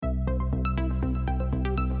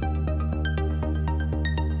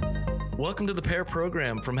Welcome to the Pair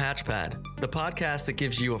Program from Hatchpad, the podcast that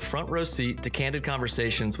gives you a front row seat to candid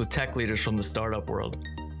conversations with tech leaders from the startup world.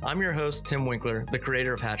 I'm your host, Tim Winkler, the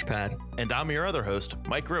creator of Hatchpad. And I'm your other host,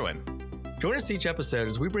 Mike Gruen. Join us each episode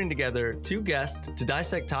as we bring together two guests to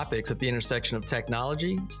dissect topics at the intersection of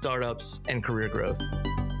technology, startups, and career growth.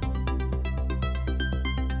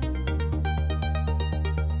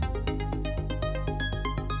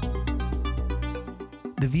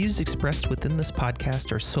 The views expressed within this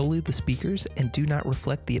podcast are solely the speakers and do not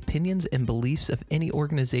reflect the opinions and beliefs of any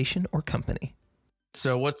organization or company.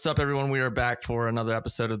 So what's up, everyone? We are back for another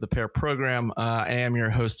episode of the Pair Program. I am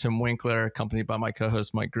your host, Tim Winkler, accompanied by my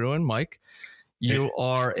co-host, Mike Gruen. Mike, you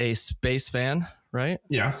are a space fan, right?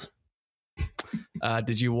 Yes.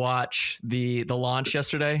 Did you watch the launch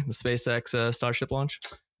yesterday, the SpaceX Starship launch?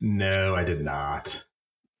 No, I did not.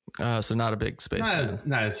 So not a big space fan.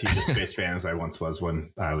 Not as huge a space fan as I once was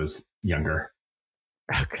when I was younger.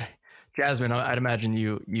 Okay. Jasmine, I'd imagine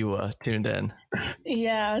you tuned in.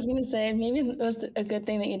 Yeah, I was going to say, maybe it was a good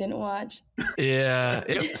thing that you didn't watch. Yeah.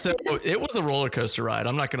 It was a roller coaster ride.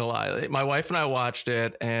 I'm not going to lie. My wife and I watched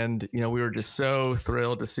it, and we were just so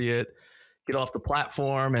thrilled to see it get off the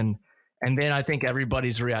platform. And then I think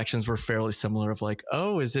everybody's reactions were fairly similar of like,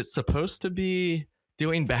 oh, is it supposed to be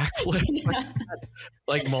doing backflips? Yeah.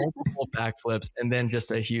 like multiple backflips, and then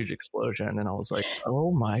just a huge explosion. And I was like,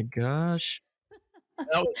 oh my gosh.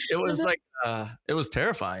 It was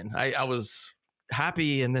terrifying. I was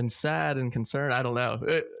happy and then sad and concerned. I don't know.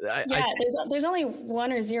 There's only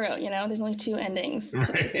one or zero, there's only two endings.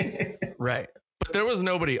 Right. But there was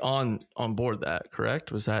nobody on board that,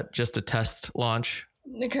 correct? Was that just a test launch?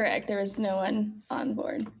 Correct. There was no one on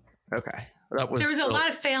board. Okay. There was a lot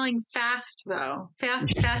of failing fast, though.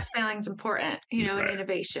 Fast failing is important, in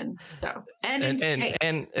innovation. So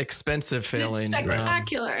and expensive failing.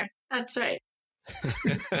 Spectacular. That's right.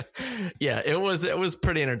 Yeah, it was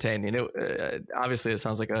pretty entertaining. Obviously, it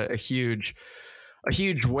sounds like a huge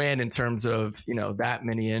win in terms of that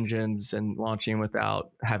many engines and launching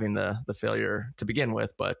without having the failure to begin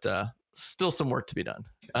with, but still some work to be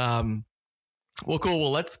done. Well, cool.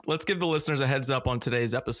 Well, let's give the listeners a heads up on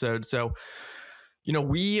today's episode. So,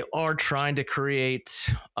 we are trying to create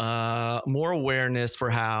more awareness for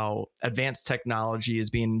how advanced technology is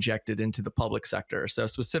being injected into the public sector. So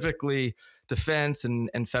specifically defense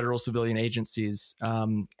and federal civilian agencies.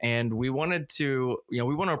 And we wanted to, we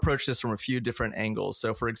want to approach this from a few different angles.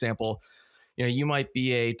 So for example, you might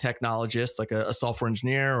be a technologist, like a software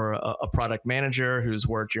engineer or a product manager who's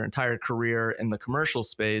worked your entire career in the commercial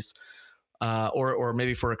space. Or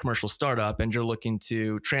maybe for a commercial startup, and you're looking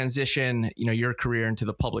to transition, your career into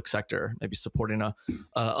the public sector, maybe supporting a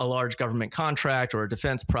large government contract or a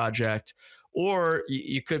defense project, or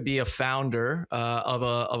you could be a founder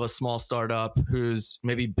of a small startup who's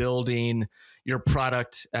maybe building your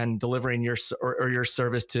product and delivering your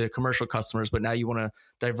service to commercial customers, but now you want to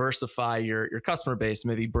diversify your customer base,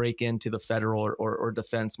 maybe break into the federal or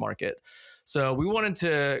defense market. So we wanted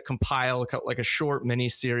to compile like a short mini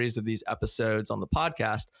series of these episodes on the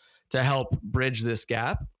podcast to help bridge this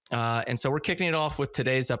gap. And so we're kicking it off with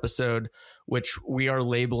today's episode, which we are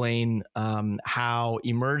labeling how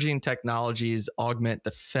emerging technologies augment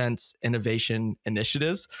defense innovation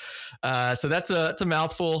initiatives. So it's a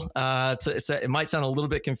mouthful. It might sound a little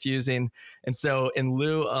bit confusing. And so in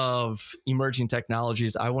lieu of emerging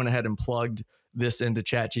technologies, I went ahead and plugged this into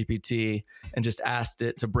ChatGPT and just asked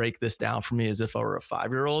it to break this down for me as if I were a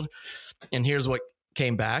 5-year-old. And here's what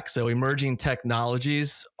came back. So emerging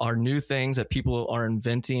technologies are new things that people are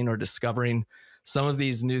inventing or discovering. Some of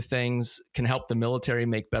these new things can help the military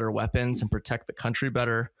make better weapons and protect the country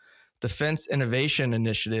better. Defense innovation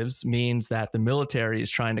initiatives means that the military is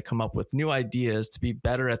trying to come up with new ideas to be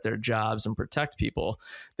better at their jobs and protect people.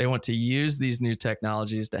 They want to use these new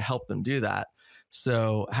technologies to help them do that.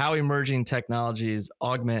 So how emerging technologies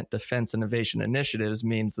augment defense innovation initiatives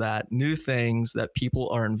means that new things that people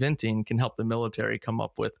are inventing can help the military come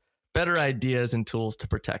up with better ideas and tools to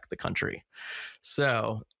protect the country.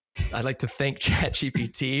 So I'd like to thank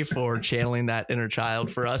ChatGPT for channeling that inner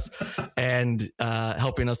child for us and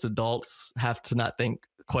helping us adults have to not think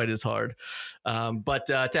quite as hard. But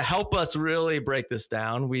to help us really break this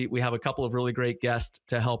down, we have a couple of really great guests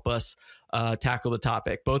to help us tackle the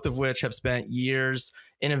topic, both of which have spent years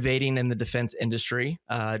innovating in the defense industry.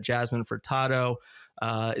 Jasmine Furtado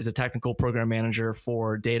is a technical program manager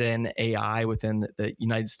for data and AI within the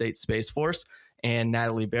United States Space Force, and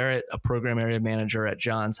Natalie Barrett, a program area manager at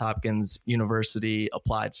Johns Hopkins University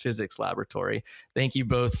Applied Physics Laboratory. Thank you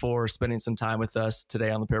both for spending some time with us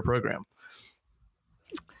today on the Pair Program.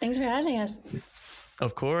 Thanks for having us.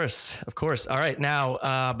 Of course. All right.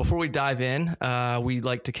 Now, before we dive in, we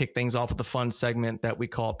like to kick things off with a fun segment that we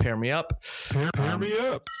call Pair Me Up. Pair me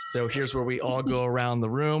up. So here's where we all go around the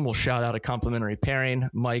room. We'll shout out a complimentary pairing.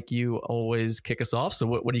 Mike, you always kick us off. So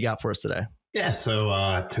what do you got for us today? Yeah,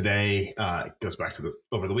 so today goes back to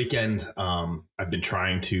over the weekend. I've been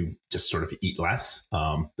trying to just sort of eat less.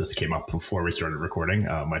 This came up before we started recording.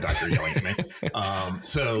 My doctor yelling at me.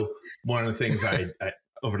 So one of the things I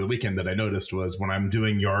over the weekend that I noticed was when I'm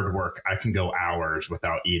doing yard work, I can go hours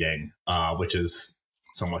without eating, which is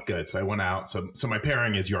somewhat good. So I went out. So my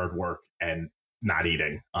pairing is yard work and not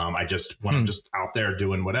eating. When I'm just out there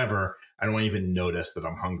doing whatever, I don't even notice that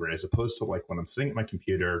I'm hungry, as opposed to like when I'm sitting at my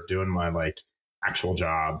computer doing my like actual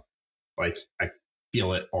job, like I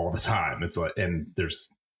feel it all the time. It's like, and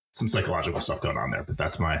there's some psychological stuff going on there, but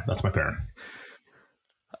that's my pairing.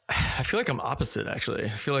 I feel like I'm opposite, actually. I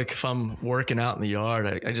feel like if I'm working out in the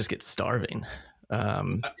yard, I just get starving.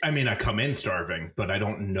 I mean, I come in starving, but I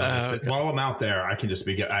don't notice it. While I'm out there, I can just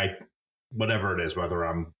be, whatever it is, whether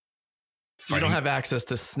I'm fighting. You don't have access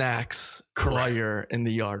to snacks while you're in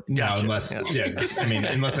the yard. Gotcha. No,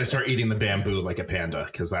 unless I start eating the bamboo like a panda,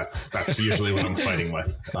 because that's usually what I'm fighting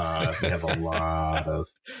with. We have a lot of.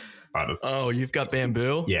 Oh, you've got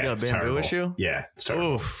bamboo? Yeah, you got it's a bamboo terrible. issue? Yeah, it's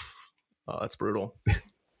terrible. Oof. Oh, that's brutal.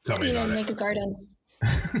 Tell me about it. Make a garden.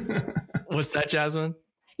 What's that, Jasmine?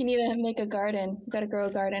 You need to make a garden. You got to grow a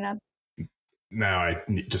garden up. Now I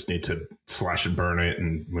just need to slash and burn it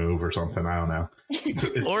and move or something. I don't know.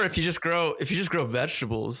 Or if you just grow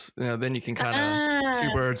vegetables, then you can kind of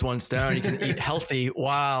two birds, one stone. You can eat healthy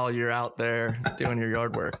while you're out there doing your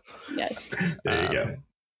yard work. Yes. There you go.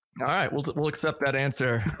 All right, we'll accept that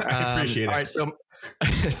answer. I appreciate it. All right, so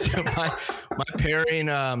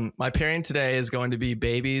my pairing today is going to be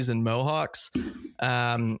babies and mohawks.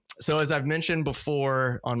 So as I've mentioned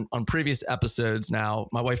before on previous episodes, now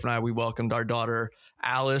my wife and I, we welcomed our daughter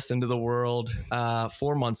Alice into the world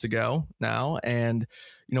 4 months ago now, and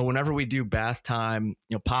whenever we do bath time,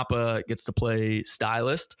 Papa gets to play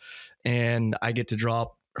stylist, and I get to draw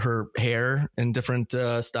up her hair in different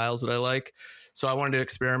styles that I like. So I wanted to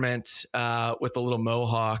experiment with a little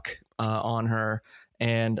mohawk on her,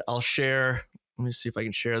 and I'll share. Let me see if I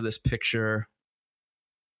can share this picture.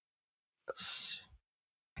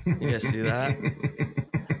 You guys see that?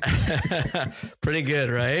 Pretty good,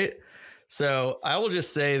 right? So I will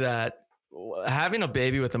just say that having a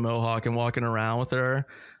baby with a mohawk and walking around with her,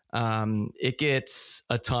 it gets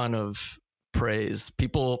a ton of praise.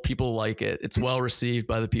 People like it. It's well received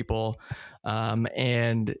by the people.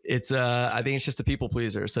 And it's I think it's just a people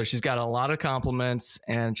pleaser. So she's got a lot of compliments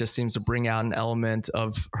and just seems to bring out an element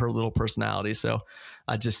of her little personality. So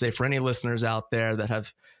I just say for any listeners out there that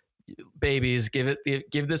have babies, give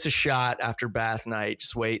this a shot after bath night.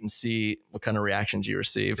 Just wait and see what kind of reactions you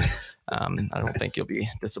receive. I don't think you'll be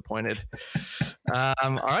disappointed. All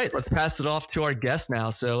right, let's pass it off to our guest now.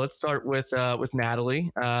 So let's start with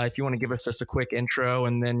Natalie. If you want to give us just a quick intro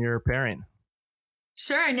and then your pairing.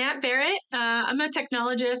 Sure. Nat Barrett. I'm a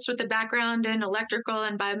technologist with a background in electrical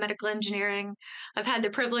and biomedical engineering. I've had the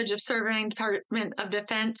privilege of serving Department of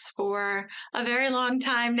Defense for a very long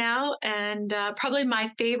time now. And probably my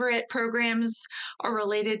favorite programs are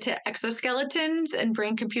related to exoskeletons and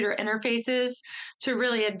brain-computer interfaces to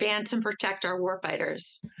really advance and protect our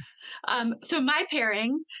warfighters. So my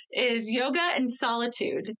pairing is yoga and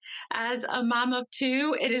solitude. As a mom of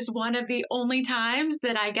two, it is one of the only times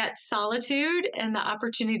that I get solitude and the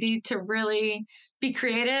opportunity to really be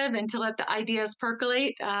creative and to let the ideas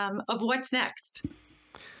percolate of what's next.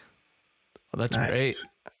 Well, that's great.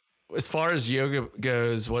 As far as yoga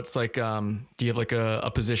goes, what's like, do you have like a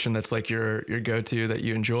position that's like your go-to that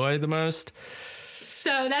you enjoy the most?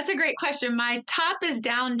 So that's a great question. My top is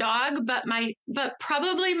down dog, but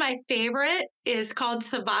probably my favorite is called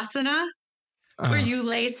Savasana, where you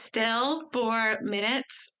lay still for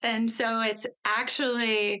minutes. And so it's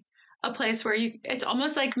actually a place where it's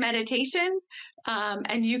almost like meditation.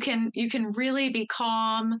 And you can really be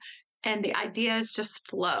calm and the ideas just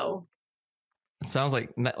flow. It sounds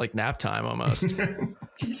like nap time almost.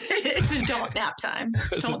 It's adult nap time.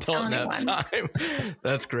 It's adult nap time.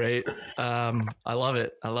 That's great. I love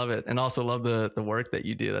it. And also love the work that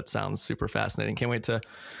you do. That sounds super fascinating. Can't wait to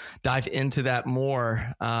dive into that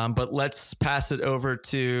more. But let's pass it over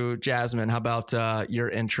to Jasmine. How about your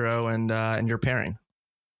intro and your pairing?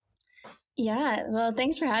 Yeah, well,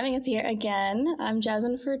 thanks for having us here again. I'm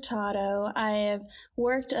Jasmine Furtado. I have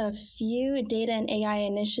worked a few data and AI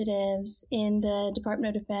initiatives in the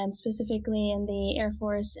Department of Defense, specifically in the Air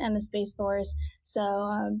Force and the Space Force.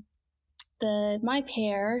 So my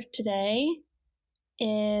pair today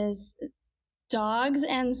is Dogs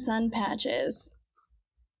and sun patches.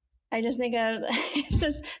 I just think of, it's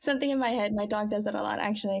just something in my head. My dog does that a lot,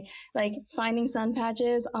 actually. Like finding sun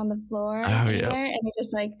patches on the floor anywhere, and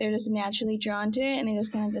they're just naturally drawn to it, and they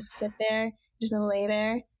just kind of just sit there, just lay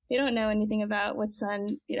there. They don't know anything about what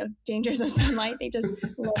dangers of sunlight. They just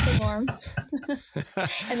love the warmth.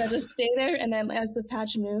 And they'll just stay there, and then as the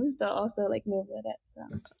patch moves, they'll also move with it. So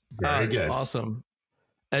That's awesome.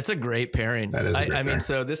 It's a great pairing. That is a great pairing.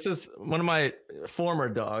 So this is one of my former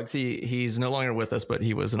dogs. He's no longer with us, but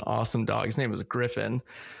he was an awesome dog. His name was Griffin.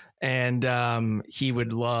 And he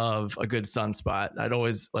would love a good sunspot. I'd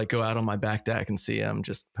always go out on my back deck and see him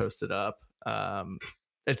just posted up.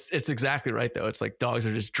 It's exactly right though. It's like dogs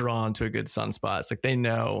are just drawn to a good sunspot. It's like they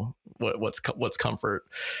know what's comfort.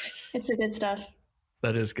 It's the good stuff.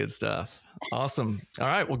 That is good stuff. Awesome. All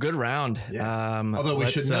right. Well, good round. Yeah. Although we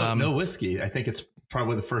should know no whiskey. I think it's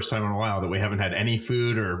probably the first time in a while that we haven't had any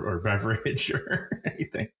food or beverage or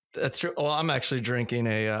anything. That's true. Well, I'm actually drinking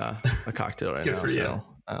a cocktail right Good now. for you.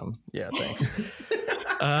 So yeah, thanks.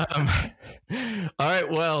 All right.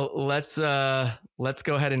 Well, let's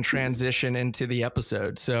go ahead and transition into the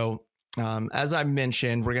episode. So as I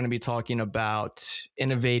mentioned, we're going to be talking about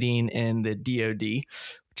innovating in the DoD,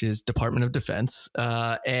 which is Department of Defense,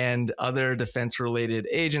 and other defense-related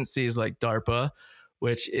agencies like DARPA,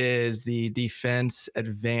 which is the Defense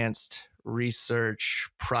Advanced Research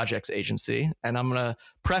Projects Agency. And I'm going to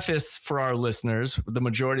preface for our listeners, the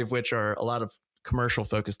majority of which are a lot of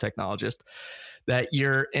commercial-focused technologists, that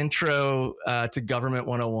your intro to Government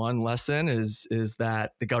 101 lesson is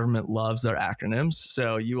that the government loves their acronyms.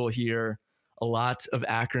 So you will hear a lot of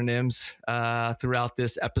acronyms throughout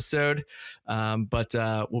this episode, but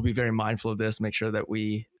we'll be very mindful of this, make sure that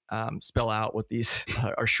we spell out what these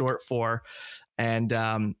are short for. And,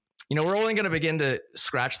 we're only going to begin to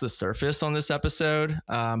scratch the surface on this episode,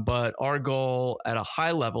 but our goal at a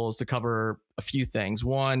high level is to cover a few things.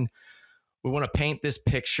 One, we want to paint this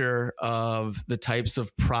picture of the types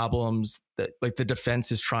of problems that the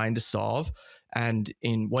defense is trying to solve and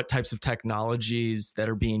in what types of technologies that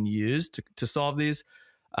are being used to solve these.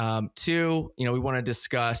 Two, we want to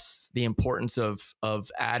discuss the importance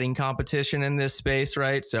of adding competition in this space,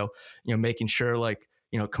 right? So, making sure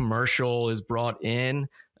commercial is brought in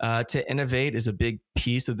to innovate is a big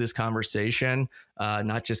piece of this conversation,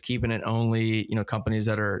 not just keeping it only, companies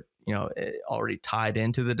that are, already tied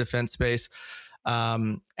into the defense space.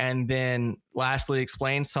 And then lastly,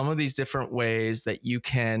 explain some of these different ways that you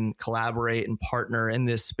can collaborate and partner in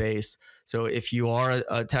this space. So if you are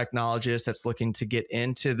a technologist that's looking to get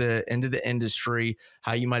into the industry,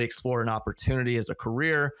 how you might explore an opportunity as a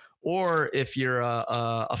career, or if you're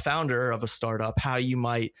a founder of a startup, how you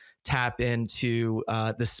might tap into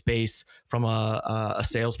the space from a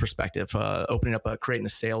sales perspective, creating a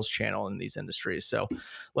sales channel in these industries. So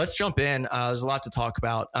let's jump in. There's a lot to talk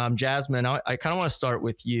about. Jasmine, I kind of want to start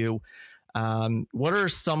with you. What are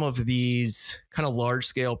some of these kind of large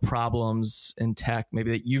scale problems in tech,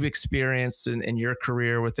 maybe that you've experienced in your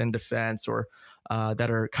career within defense, or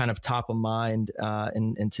that are kind of top of mind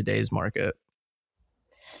in today's market?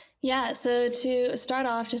 Yeah, so to start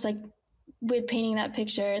off, just with painting that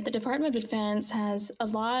picture, the Department of Defense has a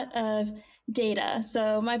lot of data.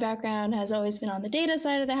 So my background has always been on the data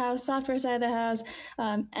side of the house, software side of the house,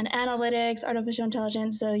 and analytics, artificial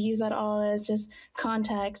intelligence. So use that all as just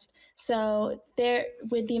context. So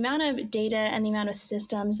with the amount of data and the amount of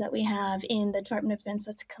systems that we have in the Department of Defense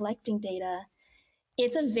that's collecting data,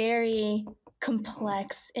 it's a very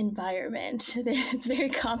complex environment. It's very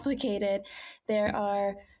complicated. There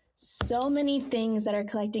are so many things that are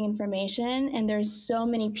collecting information, and there's so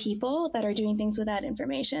many people that are doing things with that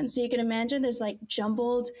information. So you can imagine this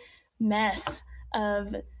jumbled mess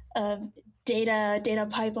of data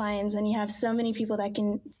pipelines, and you have so many people that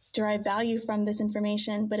can derive value from this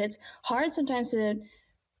information, but it's hard sometimes to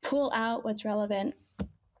pull out what's relevant,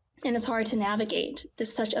 and it's hard to navigate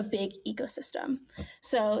such a big ecosystem.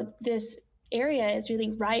 So this area is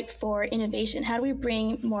really ripe for innovation. How do we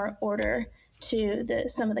bring more order to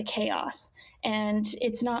some of the chaos? And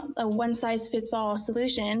it's not a one-size-fits-all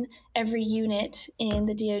solution. Every unit in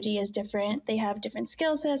the DoD is different. They have different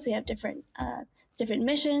skill sets. They have different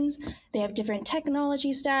missions. They have different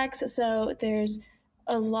technology stacks. So there's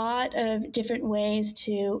a lot of different ways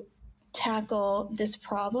to tackle this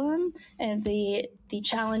problem and the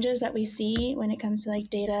challenges that we see when it comes to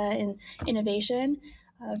data and innovation.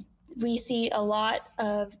 We see a lot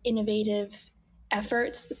of innovative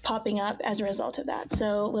efforts popping up as a result of that.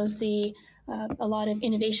 So we'll see a lot of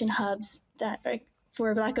innovation hubs that are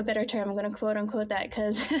for lack of a better term, I'm going to quote unquote that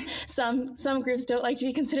because some groups don't like to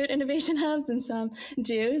be considered innovation hubs and some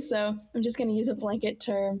do. So I'm just going to use a blanket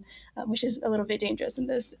term, which is a little bit dangerous in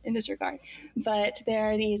this regard. But there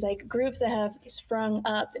are these like groups that have sprung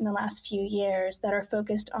up in the last few years that are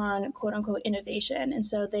focused on quote unquote innovation. And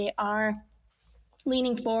so they are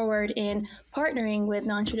leaning forward in partnering with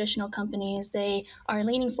non-traditional companies. They are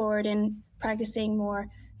leaning forward in practicing more,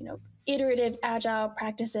 iterative agile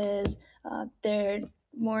practices. They're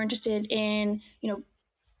more interested in,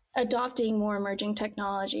 adopting more emerging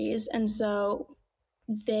technologies. And so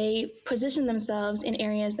they position themselves in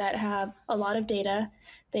areas that have a lot of data.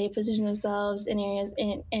 They position themselves in areas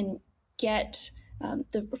and get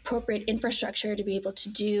the appropriate infrastructure to be able to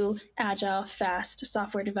do agile, fast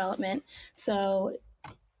software development. So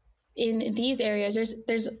in these areas,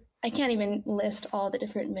 there's I can't even list all the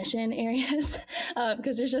different mission areas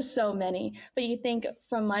because there's just so many. But you think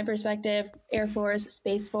from my perspective, Air Force,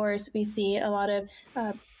 Space Force, we see a lot of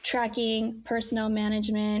tracking, personnel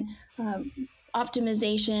management,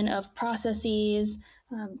 optimization of processes,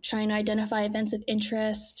 trying to identify events of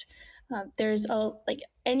interest. There's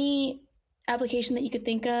any application that you could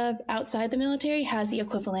think of outside the military has the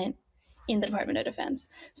equivalent in the Department of Defense.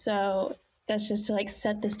 So that's just to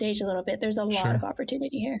set the stage a little bit. There's a lot of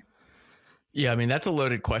opportunity here. Yeah, I mean, that's a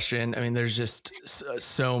loaded question. I mean, there's just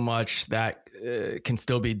so much that can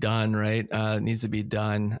still be done, right? Needs to be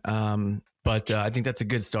done. But I think that's a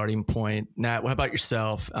good starting point. Nat, what about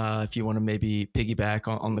yourself? If you want to maybe piggyback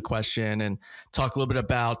on the question and talk a little bit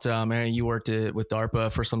about, you worked with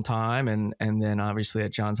DARPA for some time and then obviously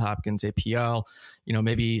at Johns Hopkins APL,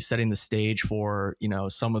 maybe setting the stage for,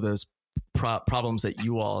 some of those problems that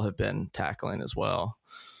you all have been tackling as well.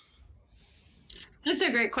 That's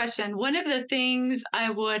a great question. One of the things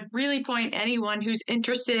I would really point anyone who's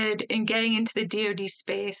interested in getting into the DoD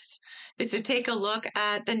space is to take a look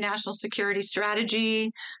at the national security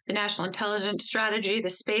strategy, the national intelligence strategy,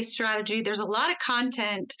 the space strategy. There's a lot of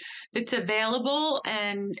content that's available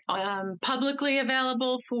and publicly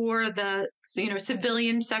available for the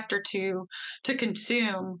civilian sector to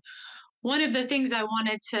consume. One of the things I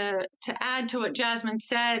wanted to add to what Jasmine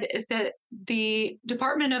said is that the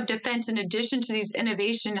Department of Defense, in addition to these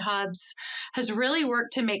innovation hubs, has really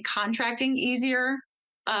worked to make contracting easier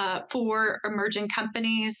for emerging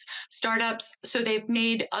companies, startups. So they've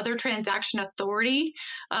made other transaction authority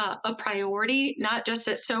a priority, not just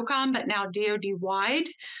at SOCOM, but now DoD-wide.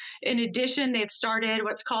 In addition, they've started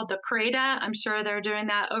what's called the CRADA. I'm sure they're doing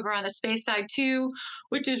that over on the space side too,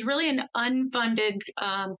 which is really an unfunded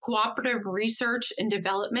cooperative research and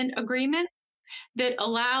development agreement that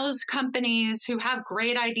allows companies who have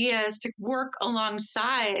great ideas to work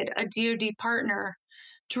alongside a DoD partner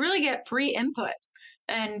to really get free input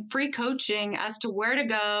and free coaching as to where to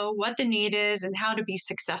go, what the need is, and how to be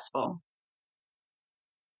successful.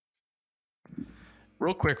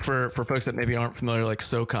 Real quick for folks that maybe aren't familiar, like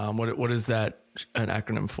SOCOM, what is that an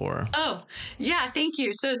acronym for? Oh, yeah, thank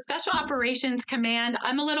you. So Special Operations Command,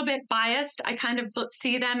 I'm a little bit biased. I kind of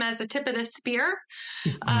see them as the tip of the spear.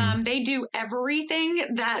 They do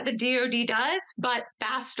everything that the DoD does, but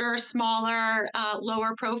faster, smaller,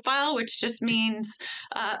 lower profile, which just means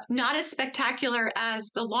not as spectacular as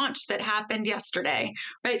the launch that happened yesterday,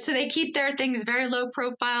 right? So they keep their things very low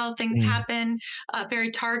profile. Things happen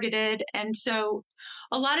very targeted. And so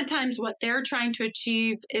a lot of times what they're trying to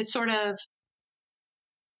achieve is sort of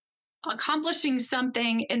accomplishing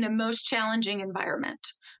something in the most challenging environment,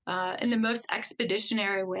 in the most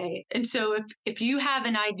expeditionary way. And so if you have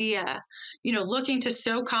an idea, looking to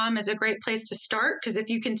SOCOM is a great place to start, because if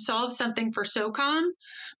you can solve something for SOCOM,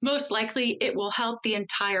 most likely it will help the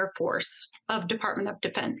entire force of Department of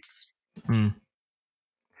Defense. And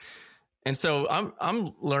so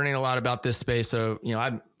I'm learning a lot about this space. So,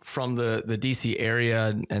 I'm from the DC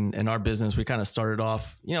area and our business, we kind of started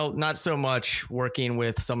off, not so much working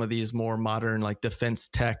with some of these more modern like defense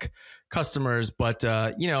tech customers, but,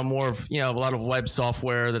 more of, a lot of web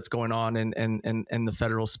software that's going on in the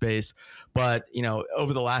federal space. But,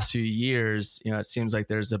 over the last few years, it seems like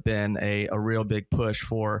there's been a real big push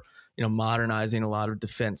for, modernizing a lot of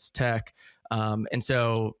defense tech. And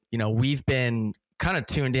so, we've been kind of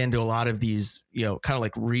tuned into a lot of these, kind of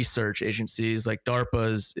like research agencies. Like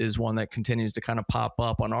DARPA is one that continues to kind of pop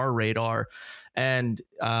up on our radar. And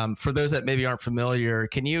for those that maybe aren't familiar,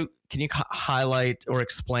 can you highlight or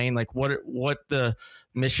explain like what the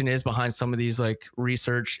mission is behind some of these like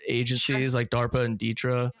research agencies like DARPA and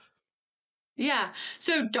DTRA? Yeah.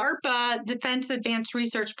 So DARPA, Defense Advanced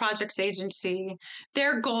Research Projects Agency,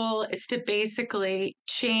 their goal is to basically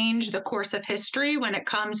change the course of history when it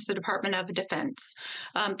comes to the Department of Defense.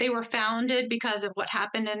 They were founded because of what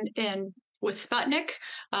happened in with Sputnik,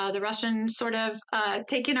 the Russians sort of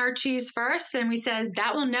taking our cheese first, and we said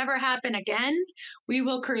that will never happen again. We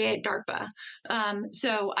will create DARPA.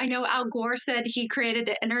 So I know Al Gore said he created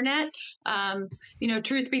the internet.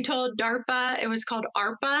 Truth be told, DARPA, it was called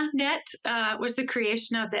ARPANET, was the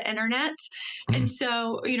creation of the internet. And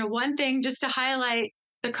so, one thing just to highlight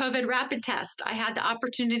the COVID rapid test, I had the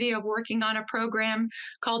opportunity of working on a program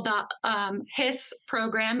called the HIS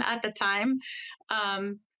program at the time.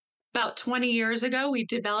 About 20 years ago, we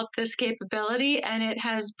developed this capability and it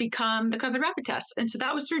has become the COVID rapid test. And so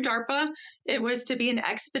that was through DARPA. It was to be an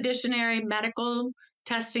expeditionary medical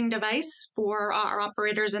testing device for our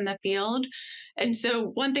operators in the field. And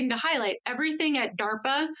so one thing to highlight, everything at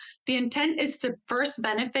DARPA, the intent is to first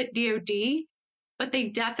benefit DoD, but they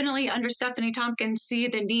definitely, under Stephanie Tompkins, see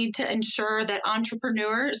the need to ensure that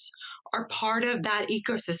entrepreneurs are part of that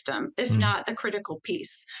ecosystem, if not the critical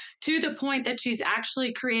piece, to the point that she's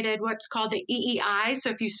actually created what's called the EEI. So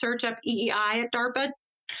if you search up EEI at DARPA,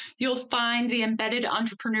 you'll find the Embedded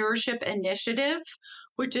Entrepreneurship Initiative,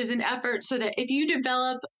 which is an effort so that if you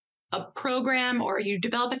develop a program or you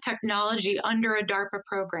develop a technology under a DARPA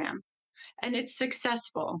program and it's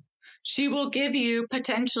successful, she will give you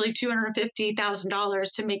potentially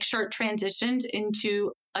 $250,000 to make sure it transitions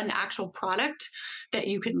into an actual product that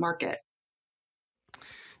you can market.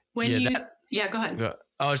 Go ahead.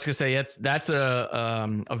 I was gonna say that's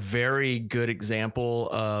a very good example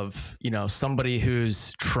of somebody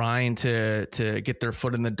who's trying to get their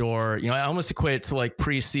foot in the door. I almost equate it to like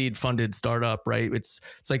pre-seed funded startup, right? It's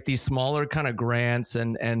like these smaller kind of grants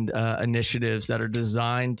and initiatives that are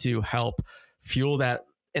designed to help fuel that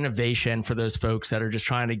innovation for those folks that are just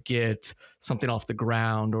trying to get something off the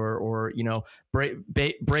ground or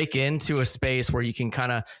break into a space where you can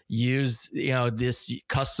kind of use this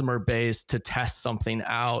customer base to test something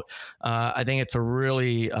out. I think it's a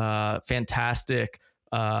really fantastic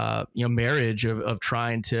marriage of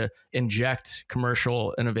trying to inject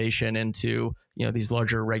commercial innovation into these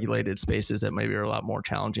larger regulated spaces that maybe are a lot more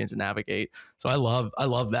challenging to navigate. So I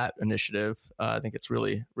love that initiative. I think it's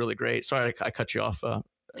really, really great. Sorry, I cut you off.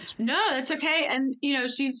 No, that's okay. And,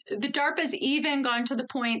 the DARPA's even gone to the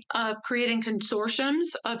point of creating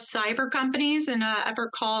consortiums of cyber companies in an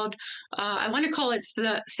effort called, I want to call it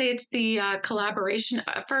the collaboration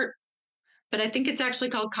effort, but I think it's actually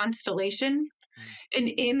called Constellation. And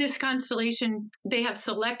in this constellation, they have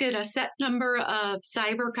selected a set number of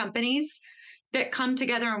cyber companies that come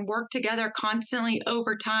together and work together constantly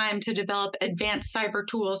over time to develop advanced cyber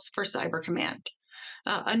tools for cyber command.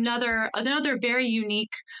 Another very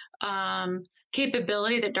unique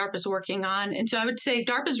capability that DARPA is working on. And so I would say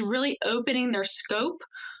DARPA is really opening their scope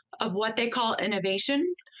of what they call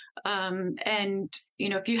innovation.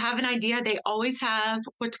 If you have an idea, they always have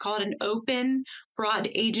what's called an open, broad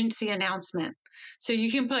agency announcement. So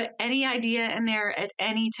you can put any idea in there at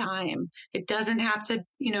any time. It doesn't have to,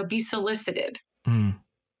 be solicited.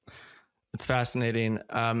 It's fascinating.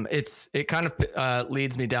 It kind of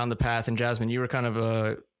leads me down the path. And Jasmine, you were kind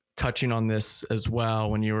of touching on this as well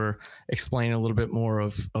when you were explaining a little bit more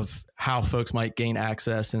of how folks might gain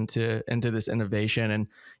access into this innovation. And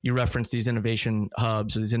you referenced these innovation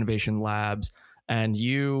hubs or these innovation labs, and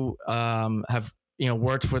you have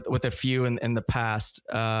worked with a few in the past.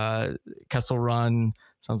 Kessel Run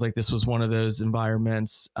sounds like this was one of those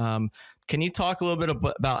environments. Can you talk a little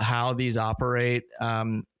bit about how these operate?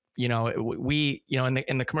 We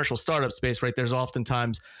in the commercial startup space, right, there's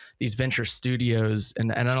oftentimes these venture studios,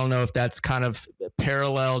 and I don't know if that's kind of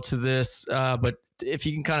parallel to this, but if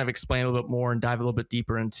you can kind of explain a little bit more and dive a little bit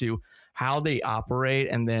deeper into how they operate,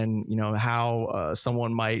 and then how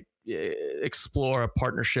someone might explore a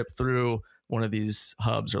partnership through one of these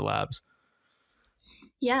hubs or labs.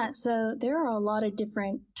 Yeah, so there are a lot of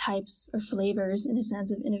different types or flavors, in a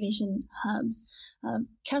sense, of innovation hubs.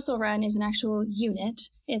 Kessel Run is an actual unit.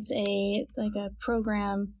 It's a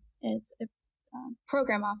program. It's a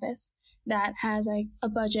program office that has a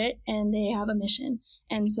budget, and they have a mission.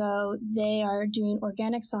 And so they are doing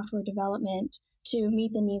organic software development to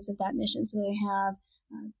meet the needs of that mission. So they have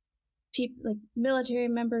people like military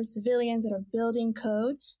members, civilians that are building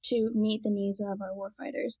code to meet the needs of our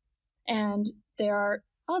warfighters. And there are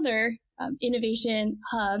other innovation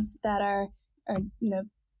hubs that are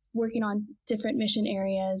working on different mission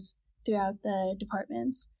areas throughout the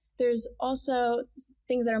departments. there's also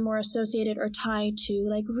things that are more associated or tied to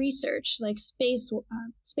like research, like Space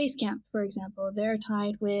Camp, for example. They're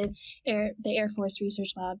tied with the Air Force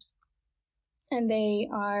Research Labs, and they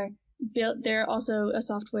are built. They're also a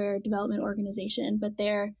software development organization, but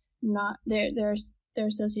they're not. They're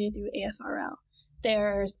associated through AFRL.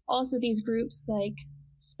 There's also these groups like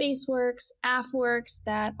SpaceWorks, AFWorks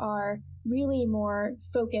that are really more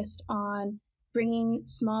focused on bringing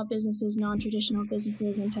small businesses, non-traditional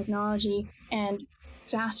businesses and technology and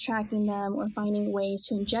fast tracking them or finding ways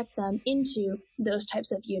to inject them into those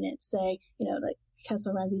types of units, say, like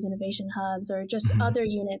Kessel runs these innovation hubs or just other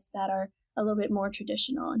units that are a little bit more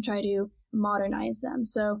traditional and try to modernize them.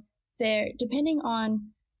 So they're depending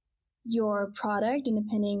on your product and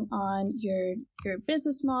depending on your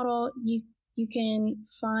business model, you can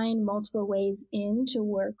find multiple ways in to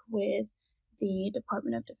work with the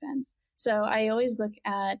Department of Defense. So I always look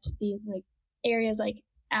at these like areas like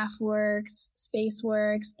AFWorks,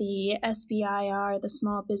 SpaceWorks, the SBIR, the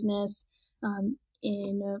Small Business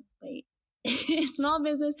Small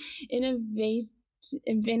Business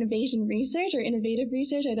Innovation Research or Innovative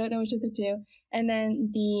Research. I don't know which of the two. And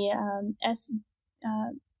then the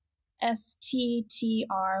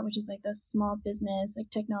STTR, which is like the Small Business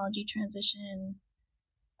like Technology Transition.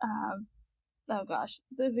 Oh gosh,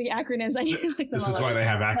 the acronyms. I need to look them This is why they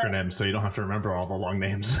have acronyms, so you don't have to remember all the long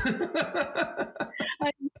names.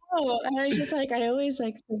 I know, and I just I always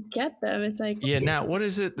forget them. It's like Now what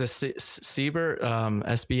is it? The SBIR,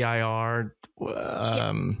 SBIR.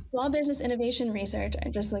 Small Business Innovation Research. I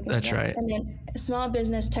just looked. That's right. And then Small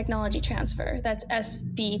Business Technology Transfer. That's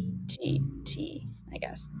SBTT, I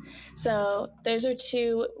guess. So those are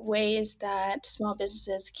two ways that small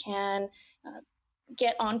businesses can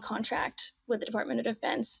get on contract with the Department of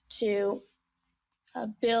Defense to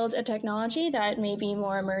build a technology that may be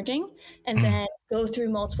more emerging and then go through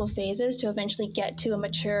multiple phases to eventually get to a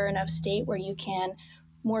mature enough state where you can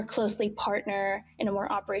more closely partner in a more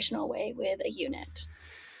operational way with a unit.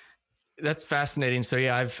 That's fascinating. So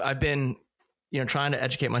yeah, I've been trying to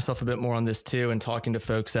educate myself a bit more on this too, and talking to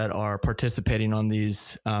folks that are participating on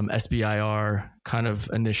these SBIR kind of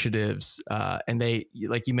initiatives. And they,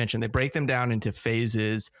 like you mentioned, they break them down into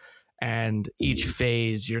phases, and each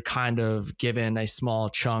phase you're kind of given a small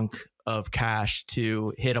chunk of cash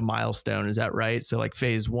to hit a milestone. Is that right? So like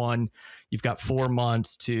phase 1, you've got 4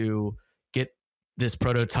 months to get this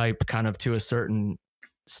prototype kind of to a certain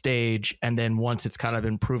stage, and then once it's kind of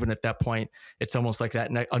been proven at that point, it's almost like that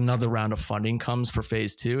another round of funding comes for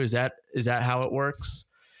phase 2. Is that how it works?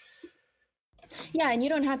 Yeah, and you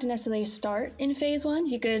don't have to necessarily start in phase 1.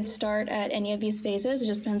 You could start at any of these phases. It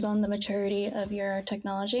just depends on the maturity of your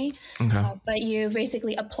technology. Okay. But you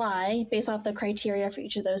basically apply based off the criteria for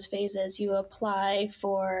each of those phases. You apply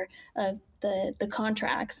for the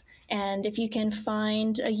contracts, and if you can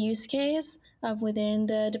find a use case within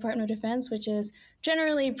the Department of Defense, which is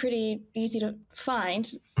generally pretty easy to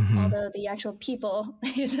find, although the actual people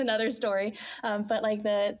is another story. But like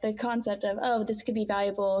the concept of, this could be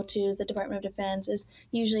valuable to the Department of Defense is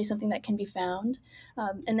usually something that can be found.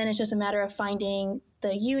 And then it's just a matter of finding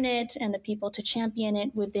the unit and the people to champion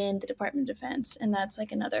it within the Department of Defense. And that's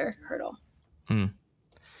like another hurdle. Yeah,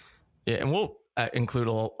 and we'll include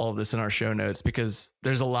all of this in our show notes, because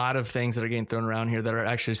there's a lot of things that are getting thrown around here that are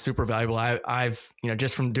actually super valuable. I've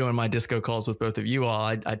just from doing my disco calls with both of you all,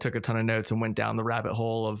 I took a ton of notes and went down the rabbit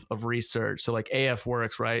hole of research. So like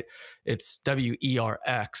AFWorks, right? It's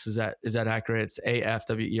WERX. Is that accurate? It's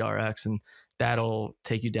AFWERX, and that'll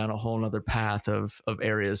take you down a whole nother path of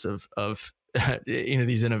areas of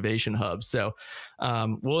these innovation hubs. So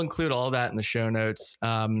we'll include all that in the show notes.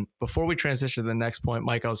 Before we transition to the next point,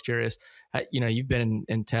 Mike, I was curious, you've been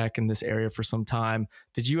in tech in this area for some time.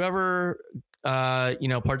 Did you ever,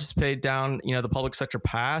 participate down, the public sector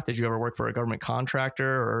path? Did you ever work for a government contractor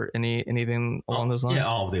or anything along those lines? Yeah,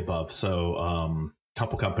 all of the above. So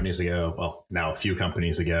couple companies ago, well, now a few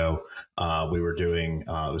companies ago, we were doing,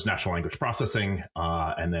 it was natural language processing.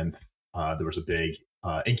 And then there was a big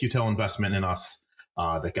In-Q-Tel investment in us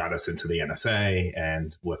that got us into the NSA,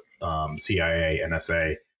 and with CIA,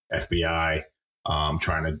 NSA, FBI,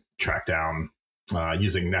 trying to track down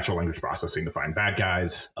using natural language processing to find bad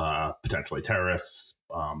guys, potentially terrorists,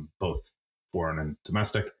 both foreign and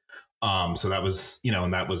domestic. So that was,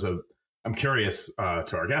 and that was I'm curious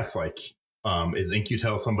to our guests, is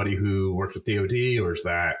In-Q-Tel somebody who works with DoD, or is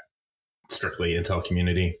that strictly Intel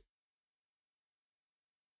community?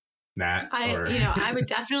 Nat, I would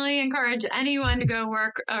definitely encourage anyone to go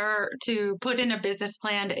work or to put in a business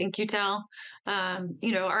plan to In-Q-Tel.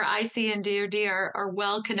 Our IC and DoD are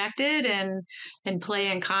well connected and play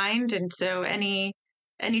in kind, and so any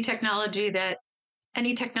any technology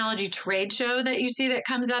trade show that you see that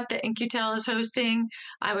comes up that In-Q-Tel is hosting,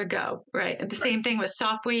 I would go, right? And the same thing with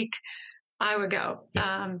Soft Week, I would go.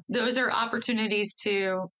 Yeah. Those are opportunities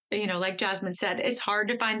to, like Jasmine said, it's hard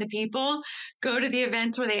to find the people. Go to the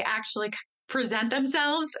events where they actually present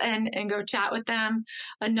themselves and go chat with them.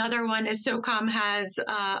 Another one is SOCOM has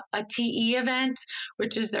a TE event,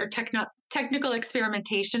 which is their technical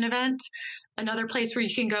experimentation event. Another place where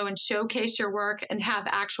you can go and showcase your work and have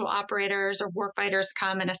actual operators or warfighters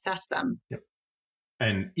come and assess them. Yep.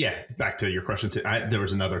 And yeah, back to your question too. There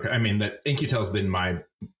was another. I mean, that In-Q-Tel has been my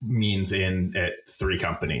means in at 3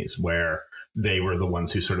 companies where they were the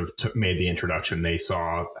ones who sort of made the introduction. They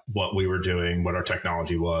saw what we were doing, what our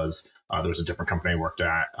technology was. There was a different company I worked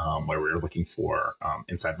at where we were looking for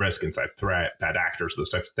inside risk, inside threat, bad actors, those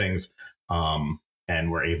types of things,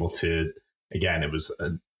 and we're able to. Again, it was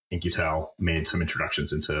In-Q-Tel made some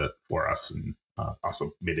introductions for us and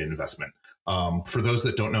also made an investment. For those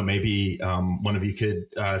that don't know, maybe one of you could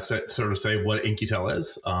sort of say what In-Q-Tel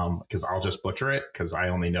is, because I'll just butcher it because I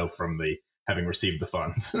only know from having received the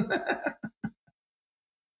funds.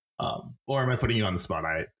 Or am I putting you on the spot?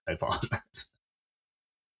 I apologize.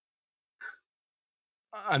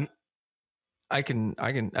 I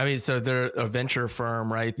mean, so they're a venture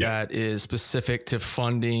firm, right? Yeah. That is specific to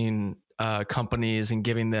funding companies and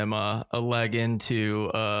giving them a leg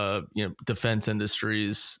into defense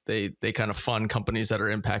industries. They kind of fund companies that are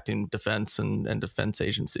impacting defense and defense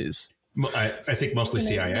agencies. I think mostly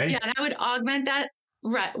CIA. Yeah, and I would augment that.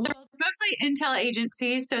 Right. Well, mostly intel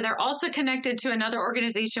agencies. So they're also connected to another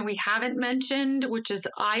organization we haven't mentioned, which is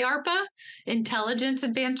IARPA, Intelligence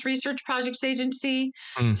Advanced Research Projects Agency.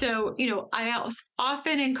 So, I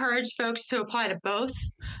often encourage folks to apply to both,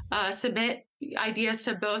 submit ideas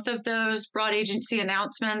to both of those broad agency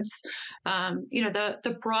announcements.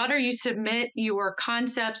 The broader you submit your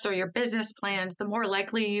concepts or your business plans, the more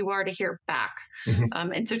likely you are to hear back.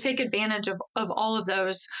 Mm-hmm. And so take advantage of all of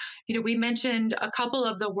those. We mentioned a couple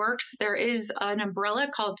of the works. There is an umbrella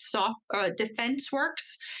called Defense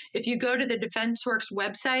Works. If you go to the Defense Works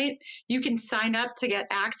website, you can sign up to get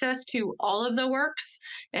access to all of the works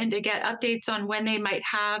and to get updates on when they might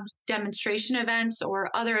have demonstration events or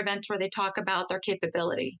other events where they talk about their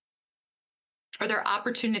capability or their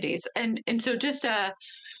opportunities. And so just a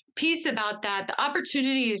piece about that, the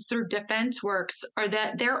opportunities through Defense Works are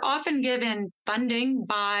that they're often given funding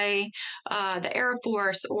by the Air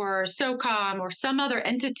Force or SOCOM or some other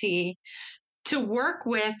entity to work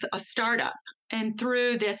with a startup and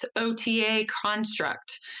through this OTA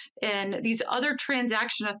construct. And these other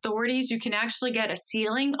transaction authorities, you can actually get a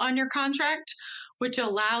ceiling on your contract, which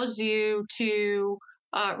allows you to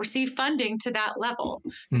receive funding to that level.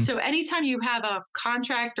 So anytime you have a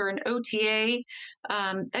contract or an OTA,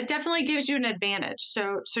 that definitely gives you an advantage.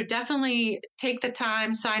 So definitely take the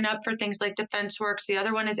time, sign up for things like Defense Works. The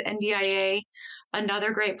other one is NDIA,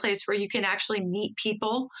 another great place where you can actually meet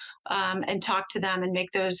people and talk to them and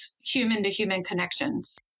make those human-to-human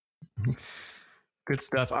connections. Good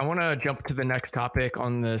stuff. I want to jump to the next topic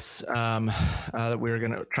on this that we're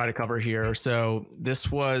going to try to cover here. So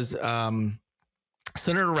this was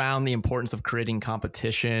centered around the importance of creating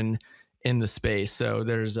competition in the space. So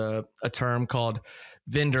there's a term called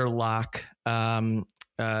vendor lock,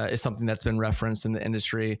 is something that's been referenced in the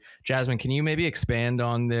industry. Jasmine, can you maybe expand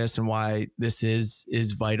on this and why this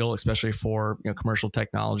is vital, especially for commercial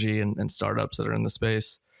technology and startups that are in the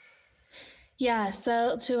space? Yeah,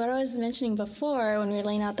 so to what I was mentioning before, when we were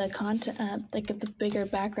laying out the content, like the bigger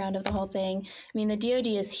background of the whole thing, I mean, the DoD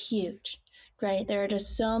is huge. Right. There are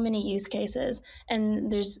just so many use cases,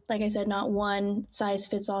 and there's, like I said, not one size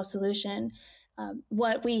fits all solution.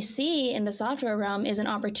 What we see in the software realm is an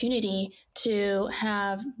opportunity to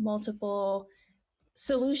have multiple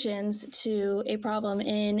solutions to a problem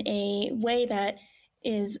in a way that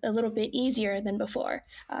is a little bit easier than before.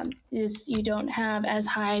 You don't have as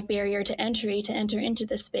high barrier to entry to enter into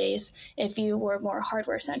the space if you were more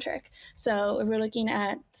hardware centric. So if we're looking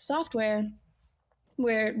at software,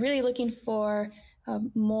 we're really looking for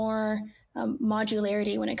more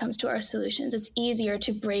modularity when it comes to our solutions. It's easier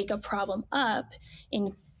to break a problem up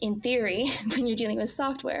in theory when you're dealing with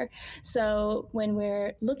software. So when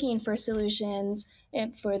we're looking for solutions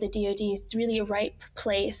for the DoD, it's really a right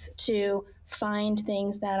place to find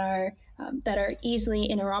things that are easily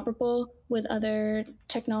interoperable with other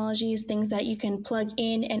technologies, things that you can plug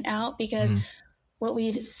in and out, because what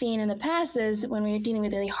we've seen in the past is when we're dealing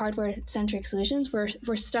with really hardware-centric solutions,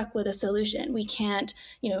 we're stuck with a solution. We can't,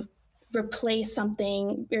 replace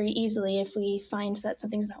something very easily if we find that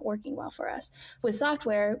something's not working well for us. With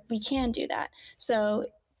software, we can do that. So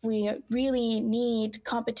we really need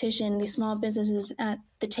competition, these small businesses at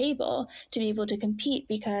the table to be able to compete,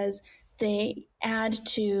 because they add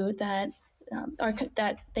to that,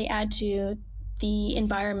 that they add to the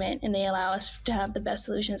environment, and they allow us to have the best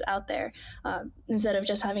solutions out there. Instead of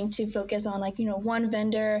just having to focus on one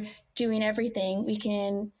vendor doing everything, we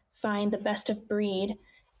can find the best of breed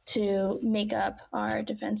to make up our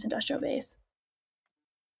defense industrial base.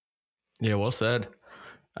 Yeah, well said.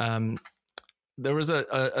 There was a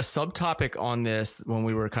subtopic on this when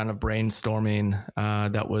we were kind of brainstorming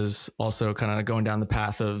that was also kind of going down the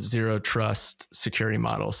path of zero trust security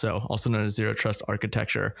model, so also known as zero trust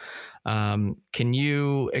architecture. Can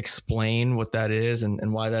you explain what that is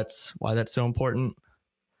and why that's so important?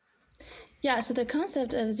 Yeah, so the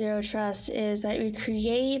concept of zero trust is that we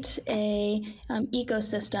create a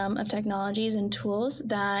ecosystem of technologies and tools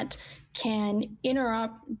that can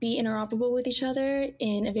be interoperable with each other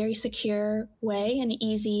in a very secure way, an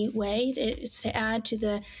easy way. It's to add to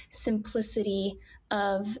the simplicity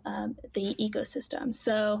of the ecosystem.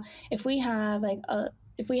 So if we have a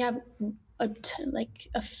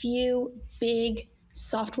few big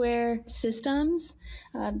software systems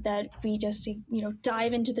that we just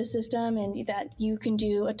dive into the system, and that you can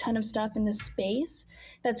do a ton of stuff in this space,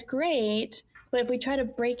 that's great. But if we try to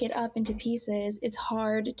break it up into pieces, it's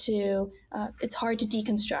hard to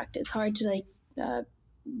deconstruct. It's hard to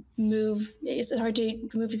it's hard to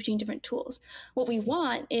move between different tools. What we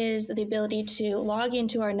want is the ability to log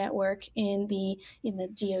into our network in the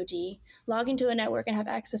DoD, log into a network and have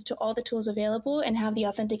access to all the tools available, and have the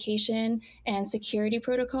authentication and security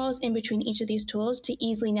protocols in between each of these tools to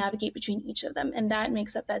easily navigate between each of them. And that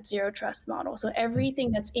makes up that zero trust model. So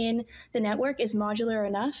everything that's in the network is modular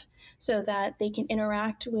enough so that they can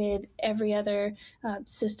interact with every other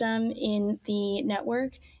system in the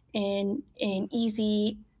network in an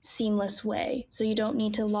easy, seamless way. So you don't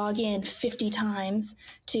need to log in 50 times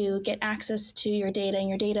to get access to your data, and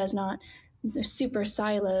your data is not super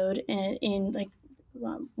siloed in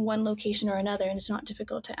one location or another, and it's not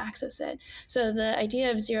difficult to access it. So the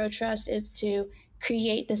idea of zero trust is to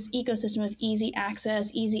create this ecosystem of easy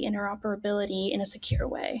access, easy interoperability in a secure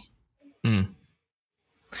way.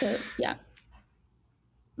 So, yeah.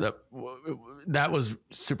 That was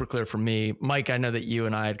super clear for me. Mike, I know that you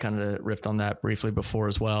and I had kind of riffed on that briefly before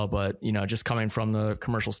as well, but just coming from the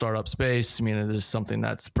commercial startup space, I mean, it is something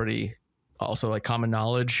that's pretty also common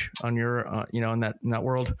knowledge on your, in that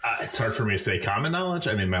world. It's hard for me to say common knowledge.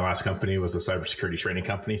 I mean, my last company was a cybersecurity training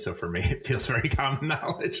company, so for me, it feels very common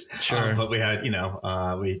knowledge. Sure. But we had,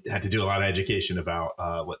 we had to do a lot of education about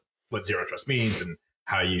what zero trust means, and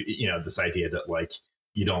how this idea that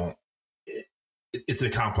you don't. It's a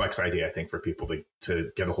complex idea, I think, for people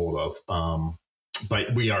to get a hold of.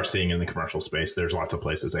 But we are seeing in the commercial space, there's lots of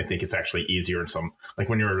places. I think it's actually easier in some,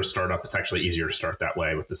 when you're a startup, it's actually easier to start that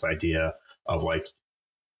way with this idea of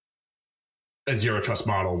a zero trust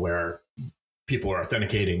model where people are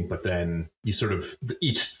authenticating, but then you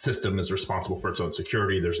each system is responsible for its own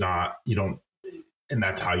security. And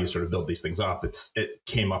that's how you sort of build these things up. It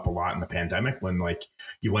came up a lot in the pandemic when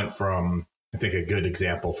you went from, I think a good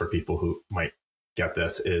example for people who might get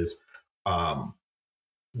this is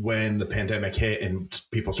when the pandemic hit and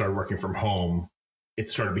people started working from home, it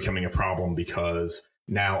started becoming a problem, because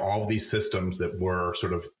now all of these systems that were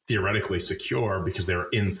sort of theoretically secure because they were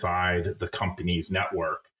inside the company's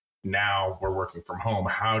network, now we're working from home.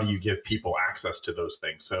 How do you give people access to those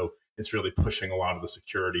things? So it's really pushing a lot of the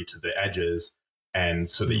security to the edges. And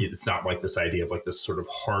so that it's not this idea of this sort of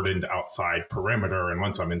hardened outside perimeter. And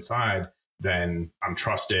once I'm inside, then I'm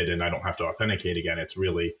trusted and I don't have to authenticate again. It's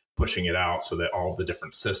really pushing it out so that all of the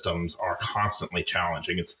different systems are constantly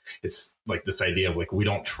challenging. It's this idea of we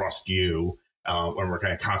don't trust you, and we're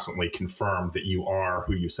going to constantly confirm that you are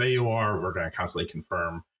who you say you are. We're going to constantly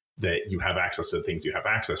confirm that you have access to the things you have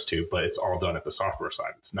access to, but it's all done at the software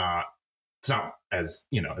side. It's not as,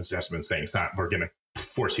 as Justin been saying, it's not, we're going to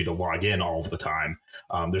force you to log in all of the time.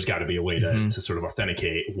 There's got to be a way to sort of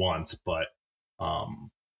authenticate once, but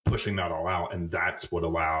pushing that all out. And that's what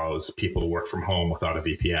allows people to work from home without a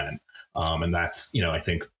VPN. And that's, I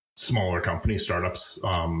think smaller companies, startups,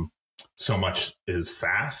 so much is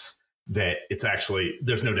SaaS that it's actually,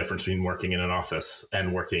 there's no difference between working in an office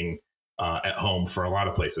and working at home for a lot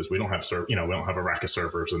of places. We don't have, we don't have a rack of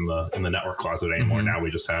servers in the network closet anymore. Now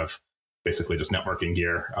we just have basically just networking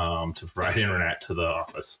gear to provide internet to the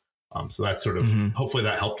office. So that's sort of, hopefully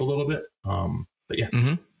that helped a little bit. But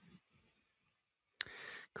yeah.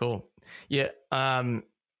 Cool. Yeah.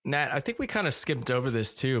 Nat, I think we kind of skipped over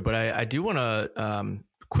this too, but I do want to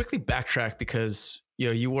quickly backtrack because,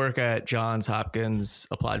 you work at Johns Hopkins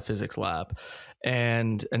Applied Physics Lab,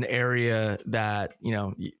 and an area that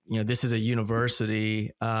this is a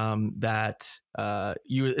university that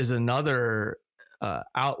is another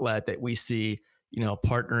outlet that we see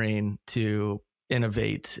partnering to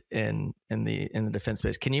innovate in the defense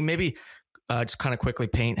space. Can you maybe just kind of quickly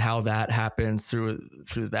paint how that happens through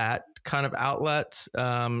that kind of outlet,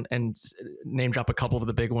 and name drop a couple of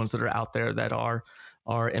the big ones that are out there that are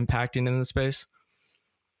impacting in the space?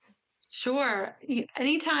 Sure.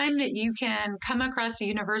 Anytime that you can come across a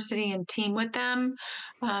university and team with them,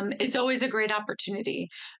 it's always a great opportunity.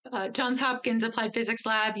 Johns Hopkins Applied Physics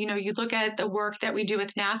Lab, you look at the work that we do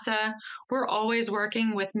with NASA, we're always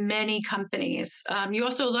working with many companies. You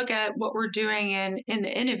also look at what we're doing in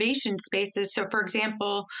the innovation spaces. So, for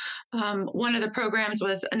example, one of the programs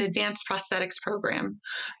was an advanced prosthetics program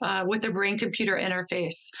with the brain-computer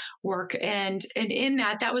interface work. And in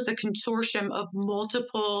that was a consortium of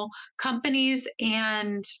multiple companies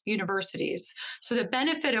and universities. So the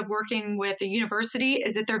benefit of working with a university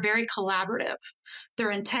is that they're very collaborative.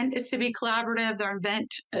 Their intent is to be collaborative.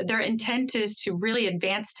 Their intent is to really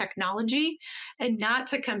advance technology and not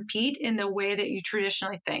to compete in the way that you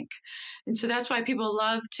traditionally think. And so that's why people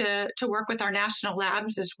love to work with our national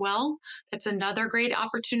labs as well. That's another great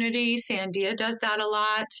opportunity. Sandia does that a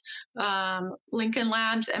lot. Lincoln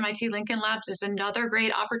Labs, MIT Lincoln Labs is another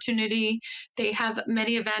great opportunity. They have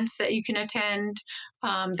many events that you can attend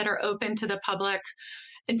that are open to the public.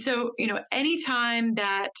 And so, anytime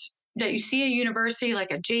that you see a university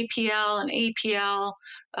like a JPL, an APL,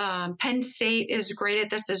 Penn State is great at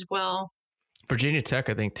this as well. Virginia Tech,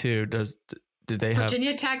 I think, too. Did they have?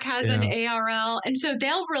 Virginia Tech has an ARL. And so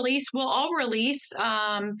we'll all release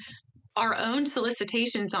our own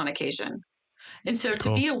solicitations on occasion. And so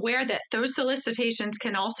to be aware that those solicitations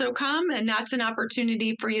can also come, and that's an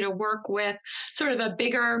opportunity for you to work with sort of a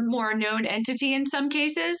bigger, more known entity in some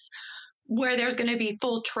cases, where there's going to be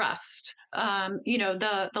full trust.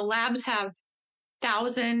 The labs have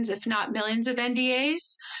thousands, if not millions of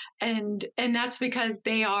NDAs. And that's because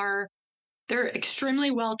they're extremely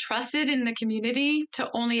well trusted in the community to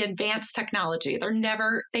only advance technology.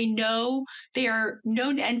 They know they are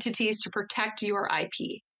known entities to protect your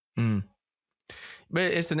IP. Mm. But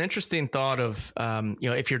it's an interesting thought of,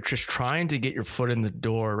 if you're just trying to get your foot in the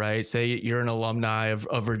door, right? Say you're an alumni of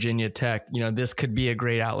Virginia Tech, this could be a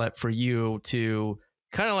great outlet for you to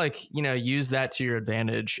kind of use that to your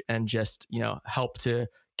advantage and just, help to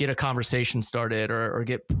get a conversation started or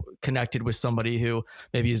get connected with somebody who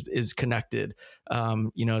maybe is connected.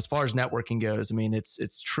 As far as networking goes, I mean, it's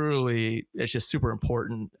just super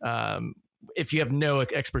important. If you have no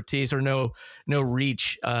expertise or no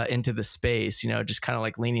reach into the space, just kind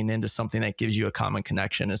of leaning into something that gives you a common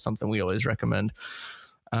connection is something we always recommend.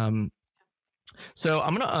 So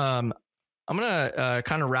I'm gonna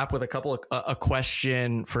kind of wrap with a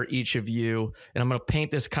question for each of you, and I'm gonna paint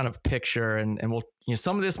this kind of picture, and we'll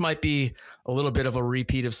some of this might be a little bit of a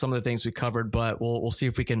repeat of some of the things we covered, but we'll see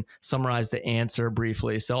if we can summarize the answer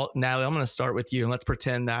briefly. So Natalie, I'm gonna start with you, and let's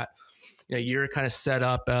pretend that you're kind of set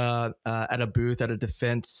up at a booth at a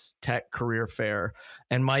defense tech career fair,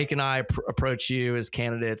 and Mike and I approach you as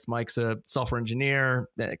candidates. Mike's a software engineer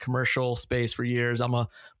in a commercial space for years. I'm a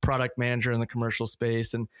product manager in the commercial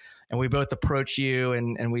space, and we both approach you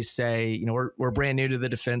and we say, we're brand new to the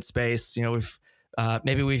defense space. We've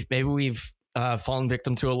fallen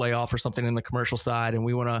victim to a layoff or something in the commercial side, and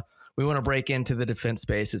we want to break into the defense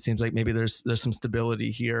space. It seems like maybe there's some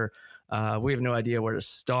stability here. We have no idea where to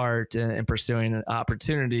start in pursuing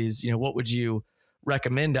opportunities. What would you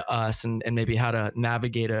recommend to us, and maybe how to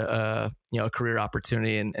navigate a career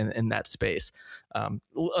opportunity in that space?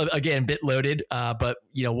 Again, bit loaded, but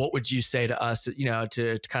what would you say to us,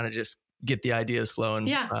 to kind of just get the ideas flowing?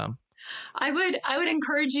 Yeah. I would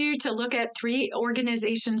encourage you to look at 3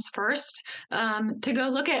 organizations first. To go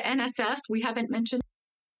look at NSF. We haven't mentioned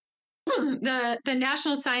the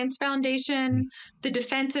National Science Foundation, the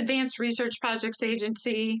Defense Advanced Research Projects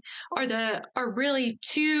Agency are really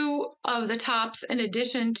 2 of the tops, in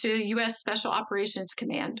addition to U.S. Special Operations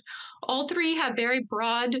Command. All 3 have very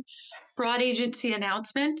broad agency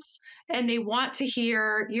announcements, and they want to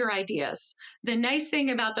hear your ideas. The nice thing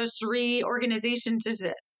about those 3 organizations is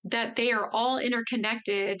that they are all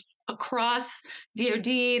interconnected across DoD,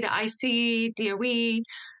 the IC, DOE,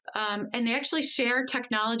 and they actually share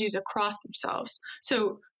technologies across themselves.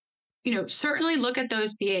 So, certainly look at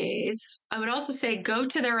those BAs. I would also say go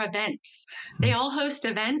to their events. They all host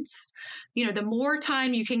events. The more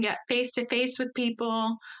time you can get face-to-face with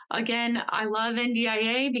people. Again, I love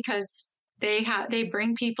NDIA because they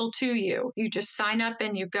bring people to you. You just sign up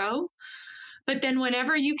and you go. But then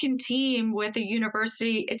whenever you can team with a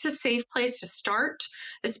university, it's a safe place to start,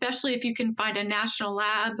 especially if you can find a national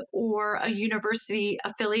lab or a university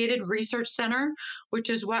affiliated research center, which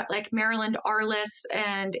is what like Maryland Arliss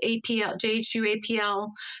and APL, JHU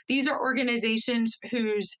APL. These are organizations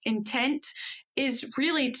whose intent is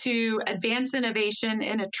really to advance innovation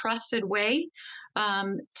in a trusted way,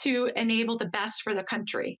 to enable the best for the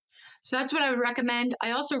country. So that's what I would recommend. I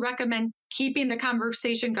also recommend keeping the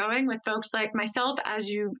conversation going with folks like myself as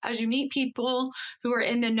you meet people who are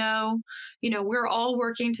in the know. You know, we're all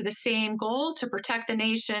working to the same goal, to protect the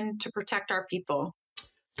nation, to protect our people.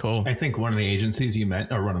 Cool. I think one of the agencies you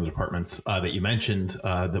meant, or one of the departments that you mentioned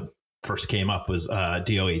that first came up was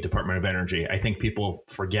DOE, Department of Energy. I think people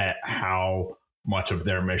forget how much of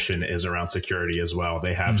their mission is around security as well.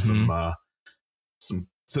 They have some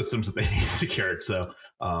systems that they need secured. So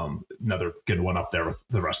another good one up there with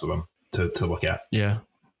the rest of them to look at. Yeah.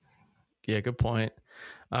 Good point.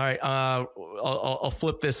 All right. I'll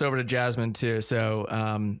flip this over to Jasmine too. So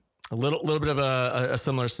a little bit of a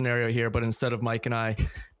similar scenario here, but instead of Mike and I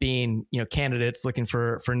being, candidates looking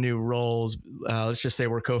for new roles, let's just say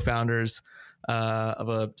we're co-founders of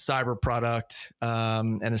a cyber product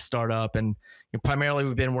and a startup. And primarily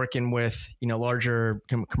we've been working with, larger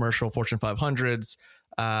commercial Fortune 500s.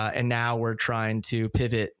 And now we're trying to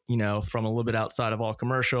pivot, from a little bit outside of all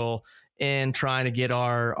commercial and trying to get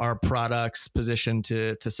our products positioned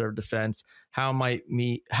to serve defense. How might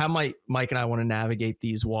Mike and I want to navigate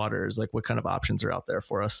these waters? Like, what kind of options are out there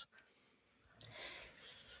for us?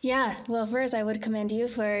 Yeah, well, first I would commend you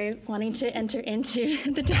for wanting to enter into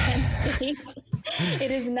the defense space.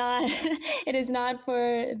 It is not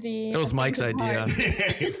for the. It was Mike's idea.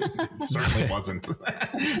 It certainly wasn't.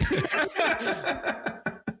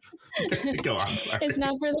 Go on. Sorry. It's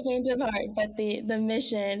not for the faint of heart, but the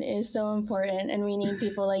mission is so important, and we need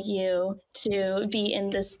people like you to be in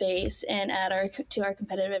this space and add to our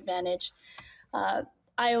competitive advantage.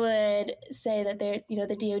 I would say that the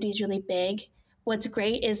DoD is really big. What's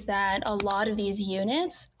great is that a lot of these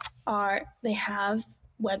units they have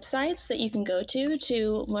websites that you can go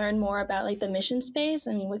to learn more about like the mission space.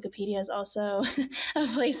 I mean, Wikipedia is also a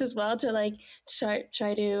place as well to like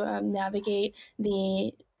try to navigate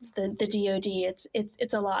the DoD.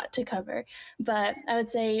 It's a lot to cover, but I would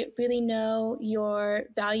say really know your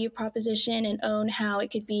value proposition and own how it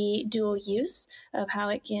could be dual use, of how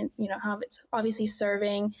it can, how it's obviously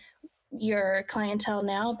serving your clientele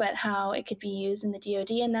now, but how it could be used in the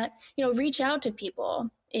DoD, and that, reach out to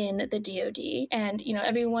people in the DoD, and,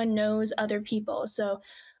 everyone knows other people. So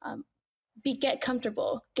get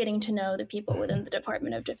comfortable getting to know the people within the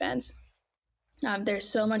Department of Defense. There's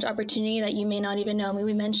so much opportunity that you may not even know. I mean,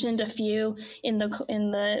 we mentioned a few in the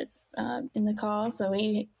call. So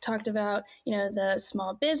we talked about, the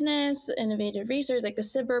small business, innovative research, like the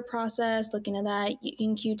SIBR process, looking at that. You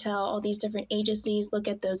can QTEL, all these different agencies, look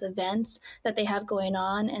at those events that they have going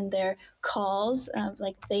on and their calls.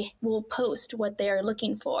 Like they will post what they are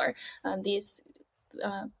looking for. These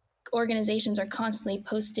organizations are constantly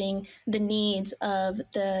posting the needs of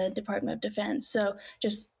the Department of Defense. So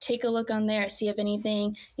just take a look on there, see if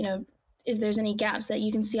anything, if there's any gaps that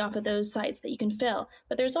you can see off of those sites that you can fill.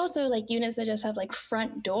 But there's also like units that just have like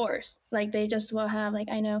front doors. Like they just will have, like,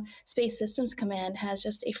 I know Space Systems Command has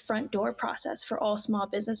just a front door process for all small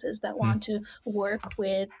businesses that want to work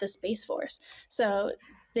with the Space Force. So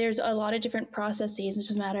there's a lot of different processes. It's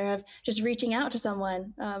just a matter of just reaching out to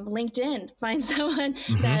someone, LinkedIn, find someone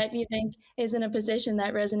that you think is in a position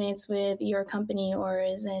that resonates with your company or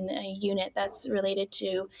is in a unit that's related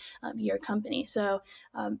to your company. So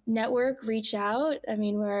network, reach out. I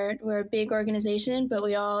mean, we're a big organization, but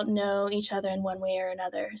we all know each other in one way or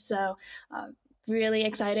another. So really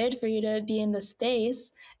excited for you to be in the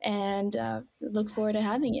space, and look forward to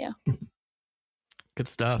having you. Good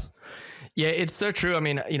stuff. Yeah, it's so true. I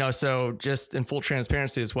mean, so just in full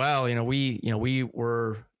transparency as well, we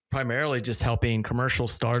were primarily just helping commercial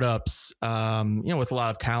startups, with a lot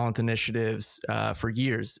of talent initiatives for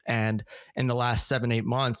years. And in the last 7-8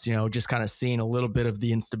 months, just kind of seeing a little bit of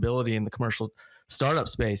the instability in the commercial startup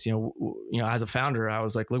space. As a founder, I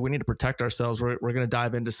was like, look, we need to protect ourselves. We're going to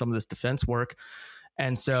dive into some of this defense work.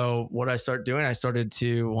 And so what I started doing, I started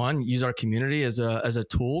to use our community as a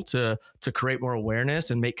tool to create more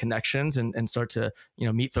awareness and make connections and start to,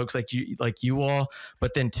 meet folks like you all.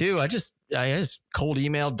 But then two, I just cold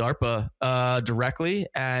emailed DARPA directly,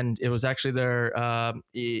 and it was actually their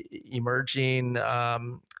emerging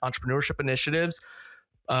entrepreneurship initiatives.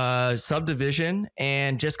 subdivision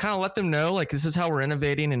and just kind of let them know, like, this is how we're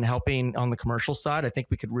innovating and helping on the commercial side. I think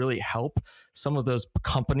we could really help some of those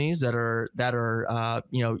companies that are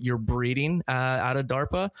you're breeding out of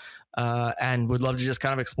DARPA, and would love to just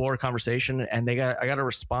kind of explore a conversation. And I got a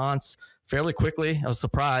response fairly quickly. I was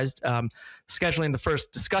surprised. Scheduling the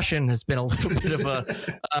first discussion has been a little bit of a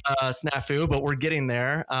snafu, but we're getting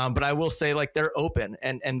there. But I will say, like, they're open,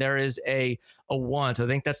 and there is a want. I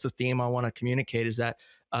think that's the theme I want to communicate, is that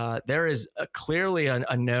there is clearly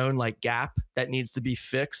a known, like, gap that needs to be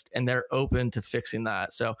fixed, and they're open to fixing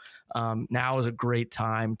that. So now is a great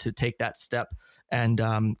time to take that step. And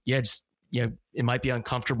it might be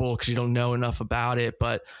uncomfortable because you don't know enough about it,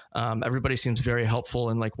 but everybody seems very helpful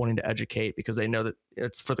and, like, wanting to educate because they know that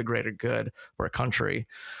it's for the greater good for a country.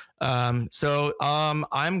 So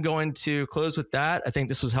I'm going to close with that. I think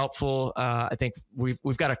this was helpful. I think we've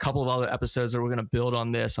got a couple of other episodes that we're going to build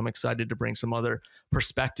on this. I'm excited to bring some other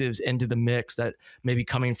perspectives into the mix that may be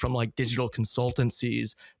coming from, like, digital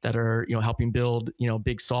consultancies that are, helping build,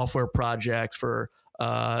 big software projects for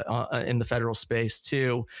in the federal space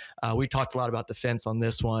too. We talked a lot about defense on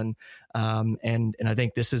this one. And I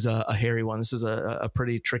think this is a hairy one. This is a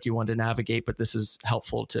pretty tricky one to navigate, but this is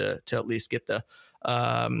helpful to at least get the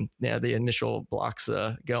initial blocks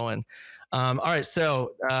going. All right.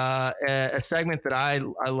 So a segment that I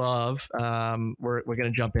love, we're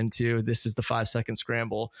going to jump into. This is the 5-second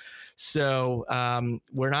scramble. So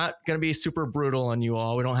we're not going to be super brutal on you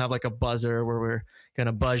all. We don't have, like, a buzzer where we're going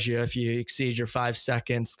to buzz you if you exceed your 5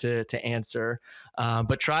 seconds to answer.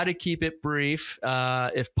 But try to keep it brief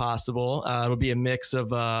if possible. It'll be a mix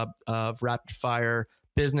of rapid fire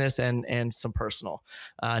business and some personal.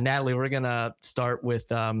 Natalie, we're going to start with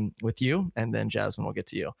you, and then Jasmine will get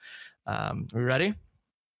to you. Are we ready?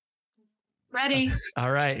 Ready.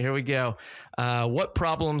 All right, here we go. What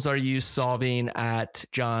problems are you solving at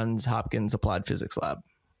Johns Hopkins Applied Physics Lab?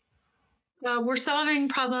 We're solving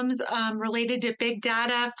problems related to big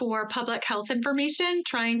data for public health information,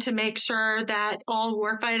 trying to make sure that all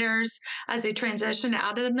warfighters, as they transition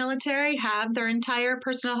out of the military, have their entire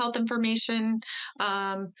personal health information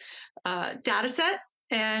data set.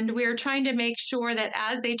 And we're trying to make sure that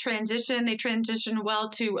as they transition well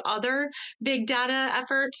to other big data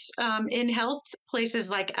efforts in health, places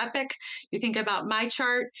like Epic. You think about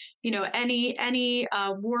MyChart, any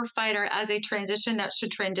warfighter as they transition, that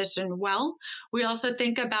should transition well. We also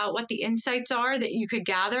think about what the insights are that you could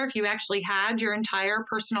gather if you actually had your entire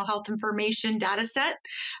personal health information data set.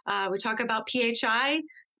 We talk about PHI,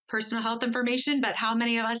 personal health information, but how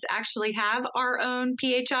many of us actually have our own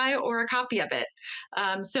PHI or a copy of it?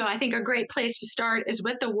 So I think a great place to start is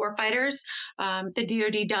with the warfighters. The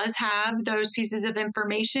DoD does have those pieces of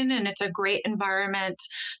information, and it's a great environment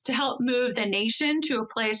to help move the nation to a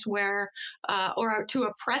place where, or to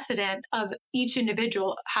a precedent of each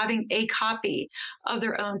individual having a copy of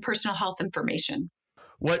their own personal health information.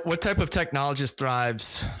 What type of technologist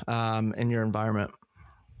thrives in your environment?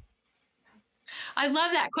 I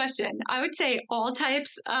love that question. I would say all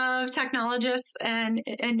types of technologists and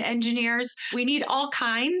engineers. We need all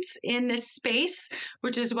kinds in this space,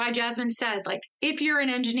 which is why Jasmine said, like, if you're an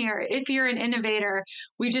engineer, if you're an innovator,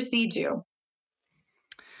 we just need you.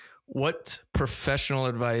 What professional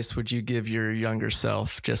advice would you give your younger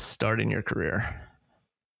self just starting your career?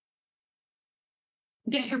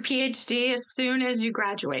 Get your PhD as soon as you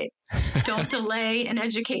graduate. Don't delay in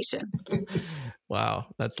education. Wow,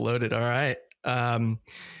 that's loaded. All right.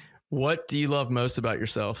 What do you love most about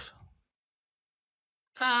yourself?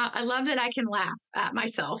 I love that I can laugh at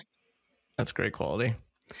myself. That's great quality.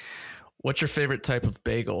 What's your favorite type of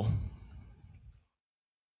bagel?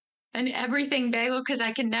 And everything bagel, because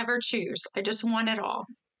I can never choose. I just want it all.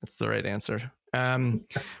 That's the right answer.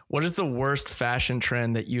 What is the worst fashion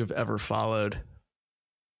trend that you've ever followed?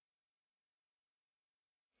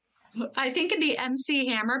 I think the MC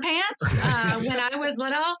Hammer pants. When I was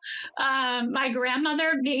little, my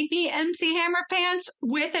grandmother made me MC Hammer pants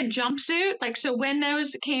with a jumpsuit. Like, so when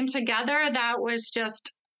those came together, that was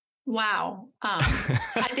just wow.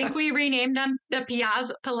 I think we renamed them the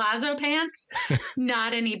Palazzo pants.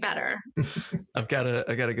 Not any better. I've got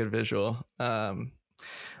a good visual.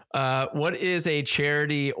 What is a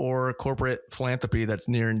charity or corporate philanthropy that's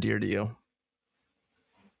near and dear to you?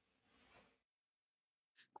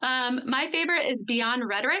 My favorite is Beyond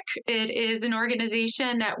Rhetoric. It is an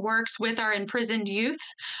organization that works with our imprisoned youth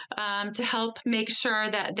to help make sure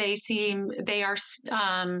that they are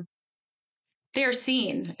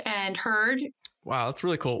seen and heard. Wow, that's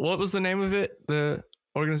really cool. What was the name of it? The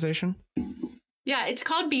organization? Yeah, it's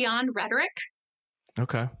called Beyond Rhetoric.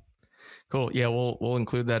 Okay, Cool. Yeah, we'll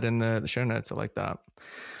include that in the show notes. I like that.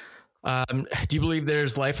 Do you believe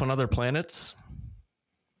there's life on other planets?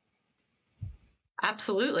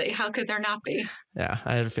 Absolutely. How could there not be? Yeah,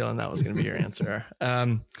 I had a feeling that was going to be your answer.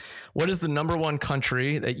 What is the number one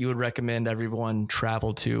country that you would recommend everyone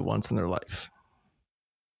travel to once in their life?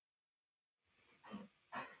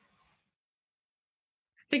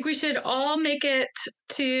 I think we should all make it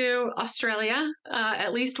to Australia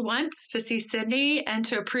at least once to see Sydney and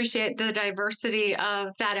to appreciate the diversity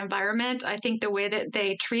of that environment. I think the way that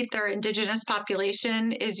they treat their Indigenous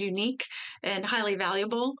population is unique and highly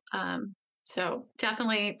valuable. So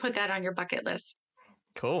definitely put that on your bucket list.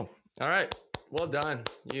 Cool. All right. Well done.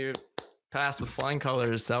 You passed with flying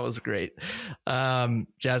colors. That was great.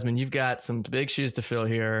 Jasmine, you've got some big shoes to fill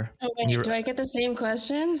here. Oh, wait, do I get the same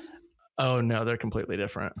questions? Oh, no, they're completely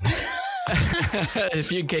different.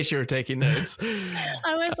 In case you were taking notes.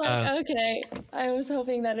 I was like, okay. I was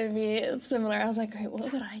hoping that it'd be similar. I was like, great,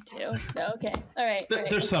 what would I do? No, okay. All right.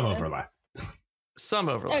 There's some overlap. Some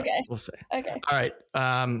overlap, okay. We'll say. Okay. All right.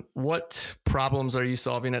 What problems are you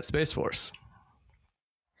solving at Space Force?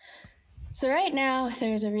 So right now,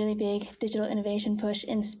 there's a really big digital innovation push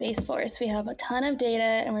in Space Force. We have a ton of data,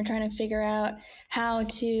 and we're trying to figure out how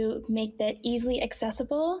to make that easily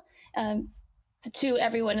accessible to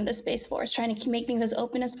everyone in the Space Force, trying to make things as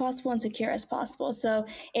open as possible and secure as possible. So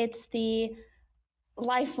it's the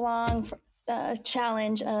lifelong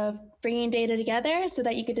challenge of bringing data together so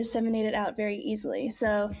that you could disseminate it out very easily.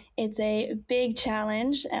 So it's a big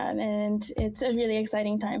challenge, and it's a really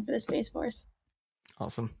exciting time for the Space Force.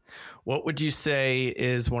 Awesome. What would you say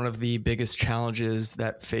is one of the biggest challenges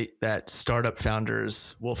that startup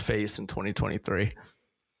founders will face in 2023?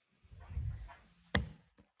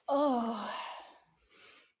 Oh,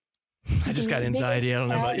 I just got anxiety. I don't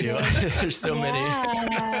know about you. There's so many.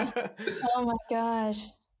 Oh my gosh.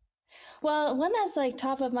 Well, one that's like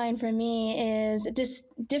top of mind for me is just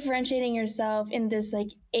differentiating yourself in this like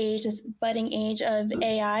age, this budding age of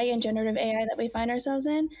AI and generative AI that we find ourselves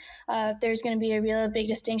in. There's going to be a real big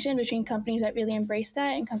distinction between companies that really embrace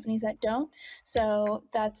that and companies that don't. So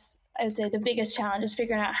that's, I would say, the biggest challenge is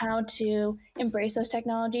figuring out how to embrace those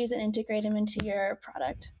technologies and integrate them into your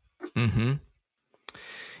product. Mm-hmm.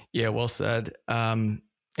 Yeah, well said.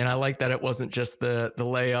 And I like that it wasn't just the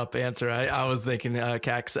layup answer. I was thinking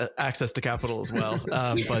access to capital as well.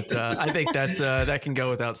 But I think that can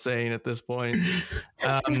go without saying at this point.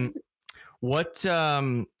 What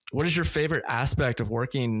is your favorite aspect of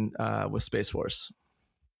working with Space Force?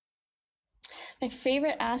 My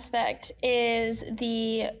favorite aspect is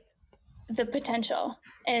the potential.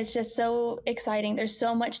 And it's just so exciting. There's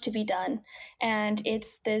so much to be done. And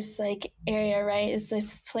it's this like area, right? It's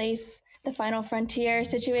this place, the final frontier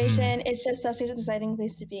situation. It's just such an exciting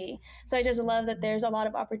place to be. So I just love that there's a lot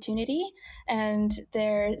of opportunity, and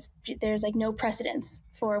there's like no precedence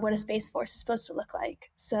for what a Space Force is supposed to look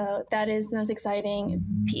like. So that is the most exciting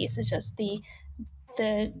piece. It's just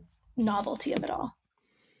the novelty of it all.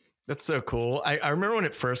 That's so cool. I remember when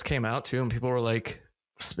it first came out too, and people were like,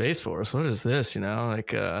 Space Force, what is this? You know,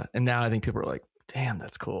 like, and now I think people are like, damn,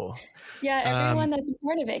 that's cool. Yeah. Everyone that's a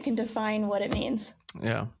part of it can define what it means.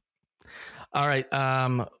 Yeah. All right.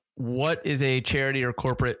 What is a charity or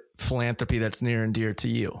corporate philanthropy that's near and dear to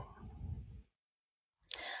you?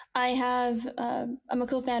 I'm a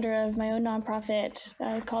co-founder of my own nonprofit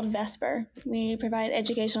called Vesper. We provide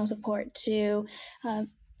educational support to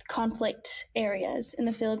conflict areas in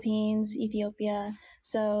the Philippines, Ethiopia.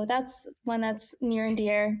 So that's one that's near and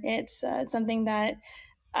dear. It's something that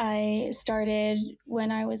I started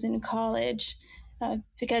when I was in college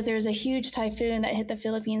because there was a huge typhoon that hit the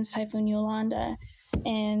Philippines, Typhoon Yolanda,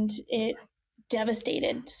 and it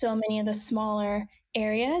devastated so many of the smaller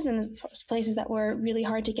areas and places that were really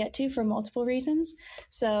hard to get to for multiple reasons.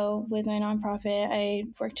 So with my nonprofit, I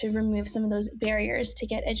work to remove some of those barriers to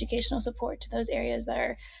get educational support to those areas that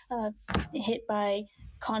are hit by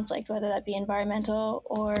conflict, whether that be environmental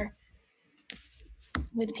or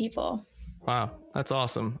with people. Wow, that's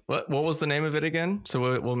awesome. What was the name of it again?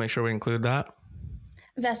 So we'll make sure we include that.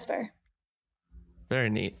 Vesper. Very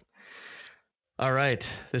neat. All right.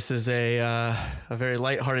 This is a very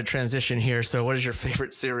lighthearted transition here. So what is your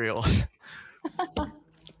favorite cereal?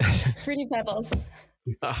 Fruity Pebbles.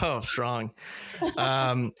 Oh, strong.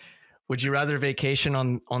 Would you rather vacation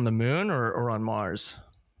on the moon or on Mars?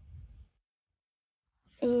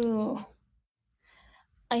 Ooh.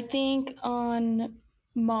 I think on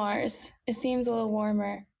Mars. It seems a little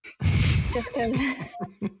warmer. Just because.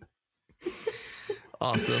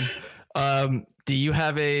 Awesome. Do you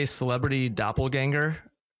have a celebrity doppelganger?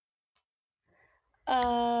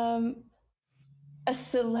 A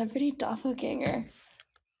celebrity doppelganger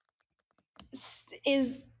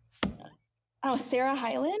is Sarah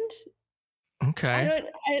Hyland. Okay.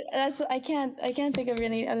 I can't think of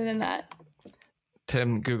any other than that.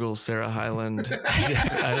 Tim Googles Sarah Hyland.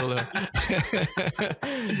 I don't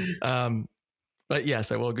know. But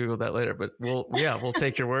yes, I will Google that later. But we'll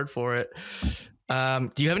take your word for it.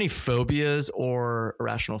 Do you have any phobias or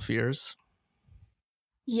irrational fears?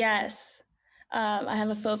 Yes, I have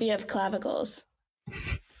a phobia of clavicles.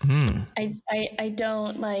 I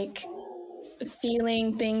don't like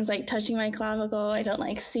feeling things like touching my clavicle. I don't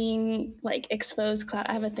like seeing like exposed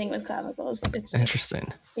I have a thing with clavicles. It's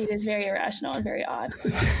interesting. It is very irrational and very odd.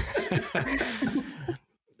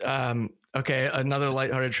 Okay, another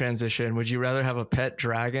lighthearted transition. Would you rather have a pet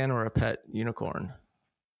dragon or a pet unicorn?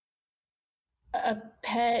 A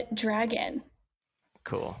pet dragon.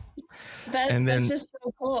 Cool. That's just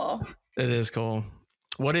so cool. It is cool.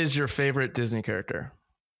 What is your favorite Disney character?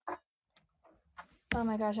 Oh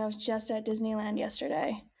my gosh, I was just at Disneyland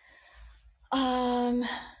yesterday. Oh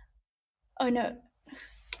no.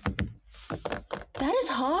 That is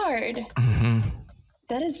hard. Mm-hmm.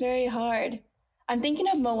 That is very hard. I'm thinking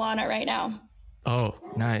of Moana right now. Oh,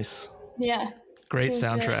 nice. Yeah. Great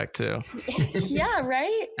soundtrack too. Yeah,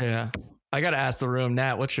 right? Yeah. I got to ask the room,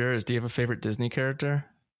 Nat, what's yours? Do you have a favorite Disney character?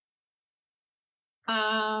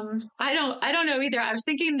 I don't know either. I was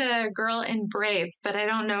thinking the girl in Brave, but I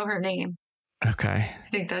don't know her name. Okay. I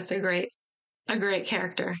think that's a great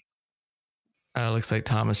character. Looks like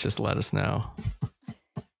Thomas just let us know.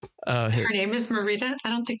 Her name is Marita? I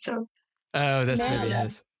don't think so. Oh, that's maybe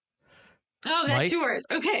his. Oh, that's Mike? yours.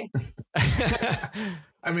 Okay.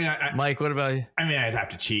 I mean, Mike, what about you? I mean, I'd have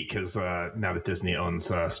to cheat because now that Disney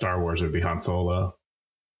owns Star Wars, it would be Han Solo.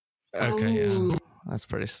 Okay, yeah, that's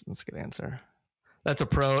a good answer. That's a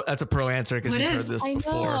pro answer because you've heard this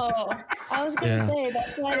before. I was going to say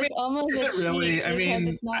that's like almost is a it really? cheat I mean, because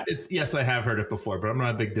it's not. Yes, I have heard it before, but I'm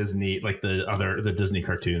not a big Disney like the Disney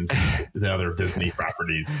cartoons, the other Disney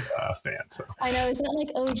properties fan. So I know, is that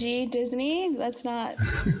like OG Disney? That's not.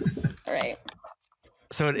 All right.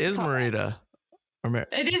 So it is Marita.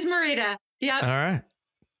 It is Marita. Yep. All right.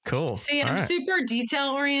 Cool. See, I'm super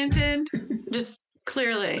detail oriented. Just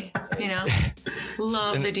clearly,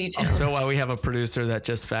 love the details. So why we have a producer that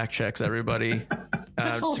just fact checks everybody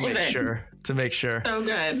to make sure. So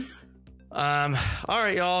good. All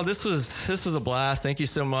right, y'all. This was a blast. Thank you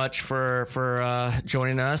so much for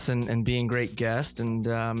joining us and being great guests. And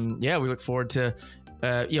we look forward to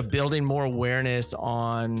building more awareness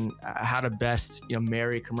on how to best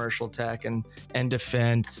marry commercial tech and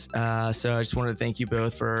defense. So I just wanted to thank you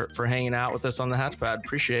both for hanging out with us on the Hatchpad.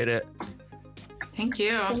 Appreciate it. Thank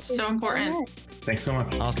you. It's so important. Thanks so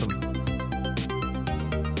much. Awesome.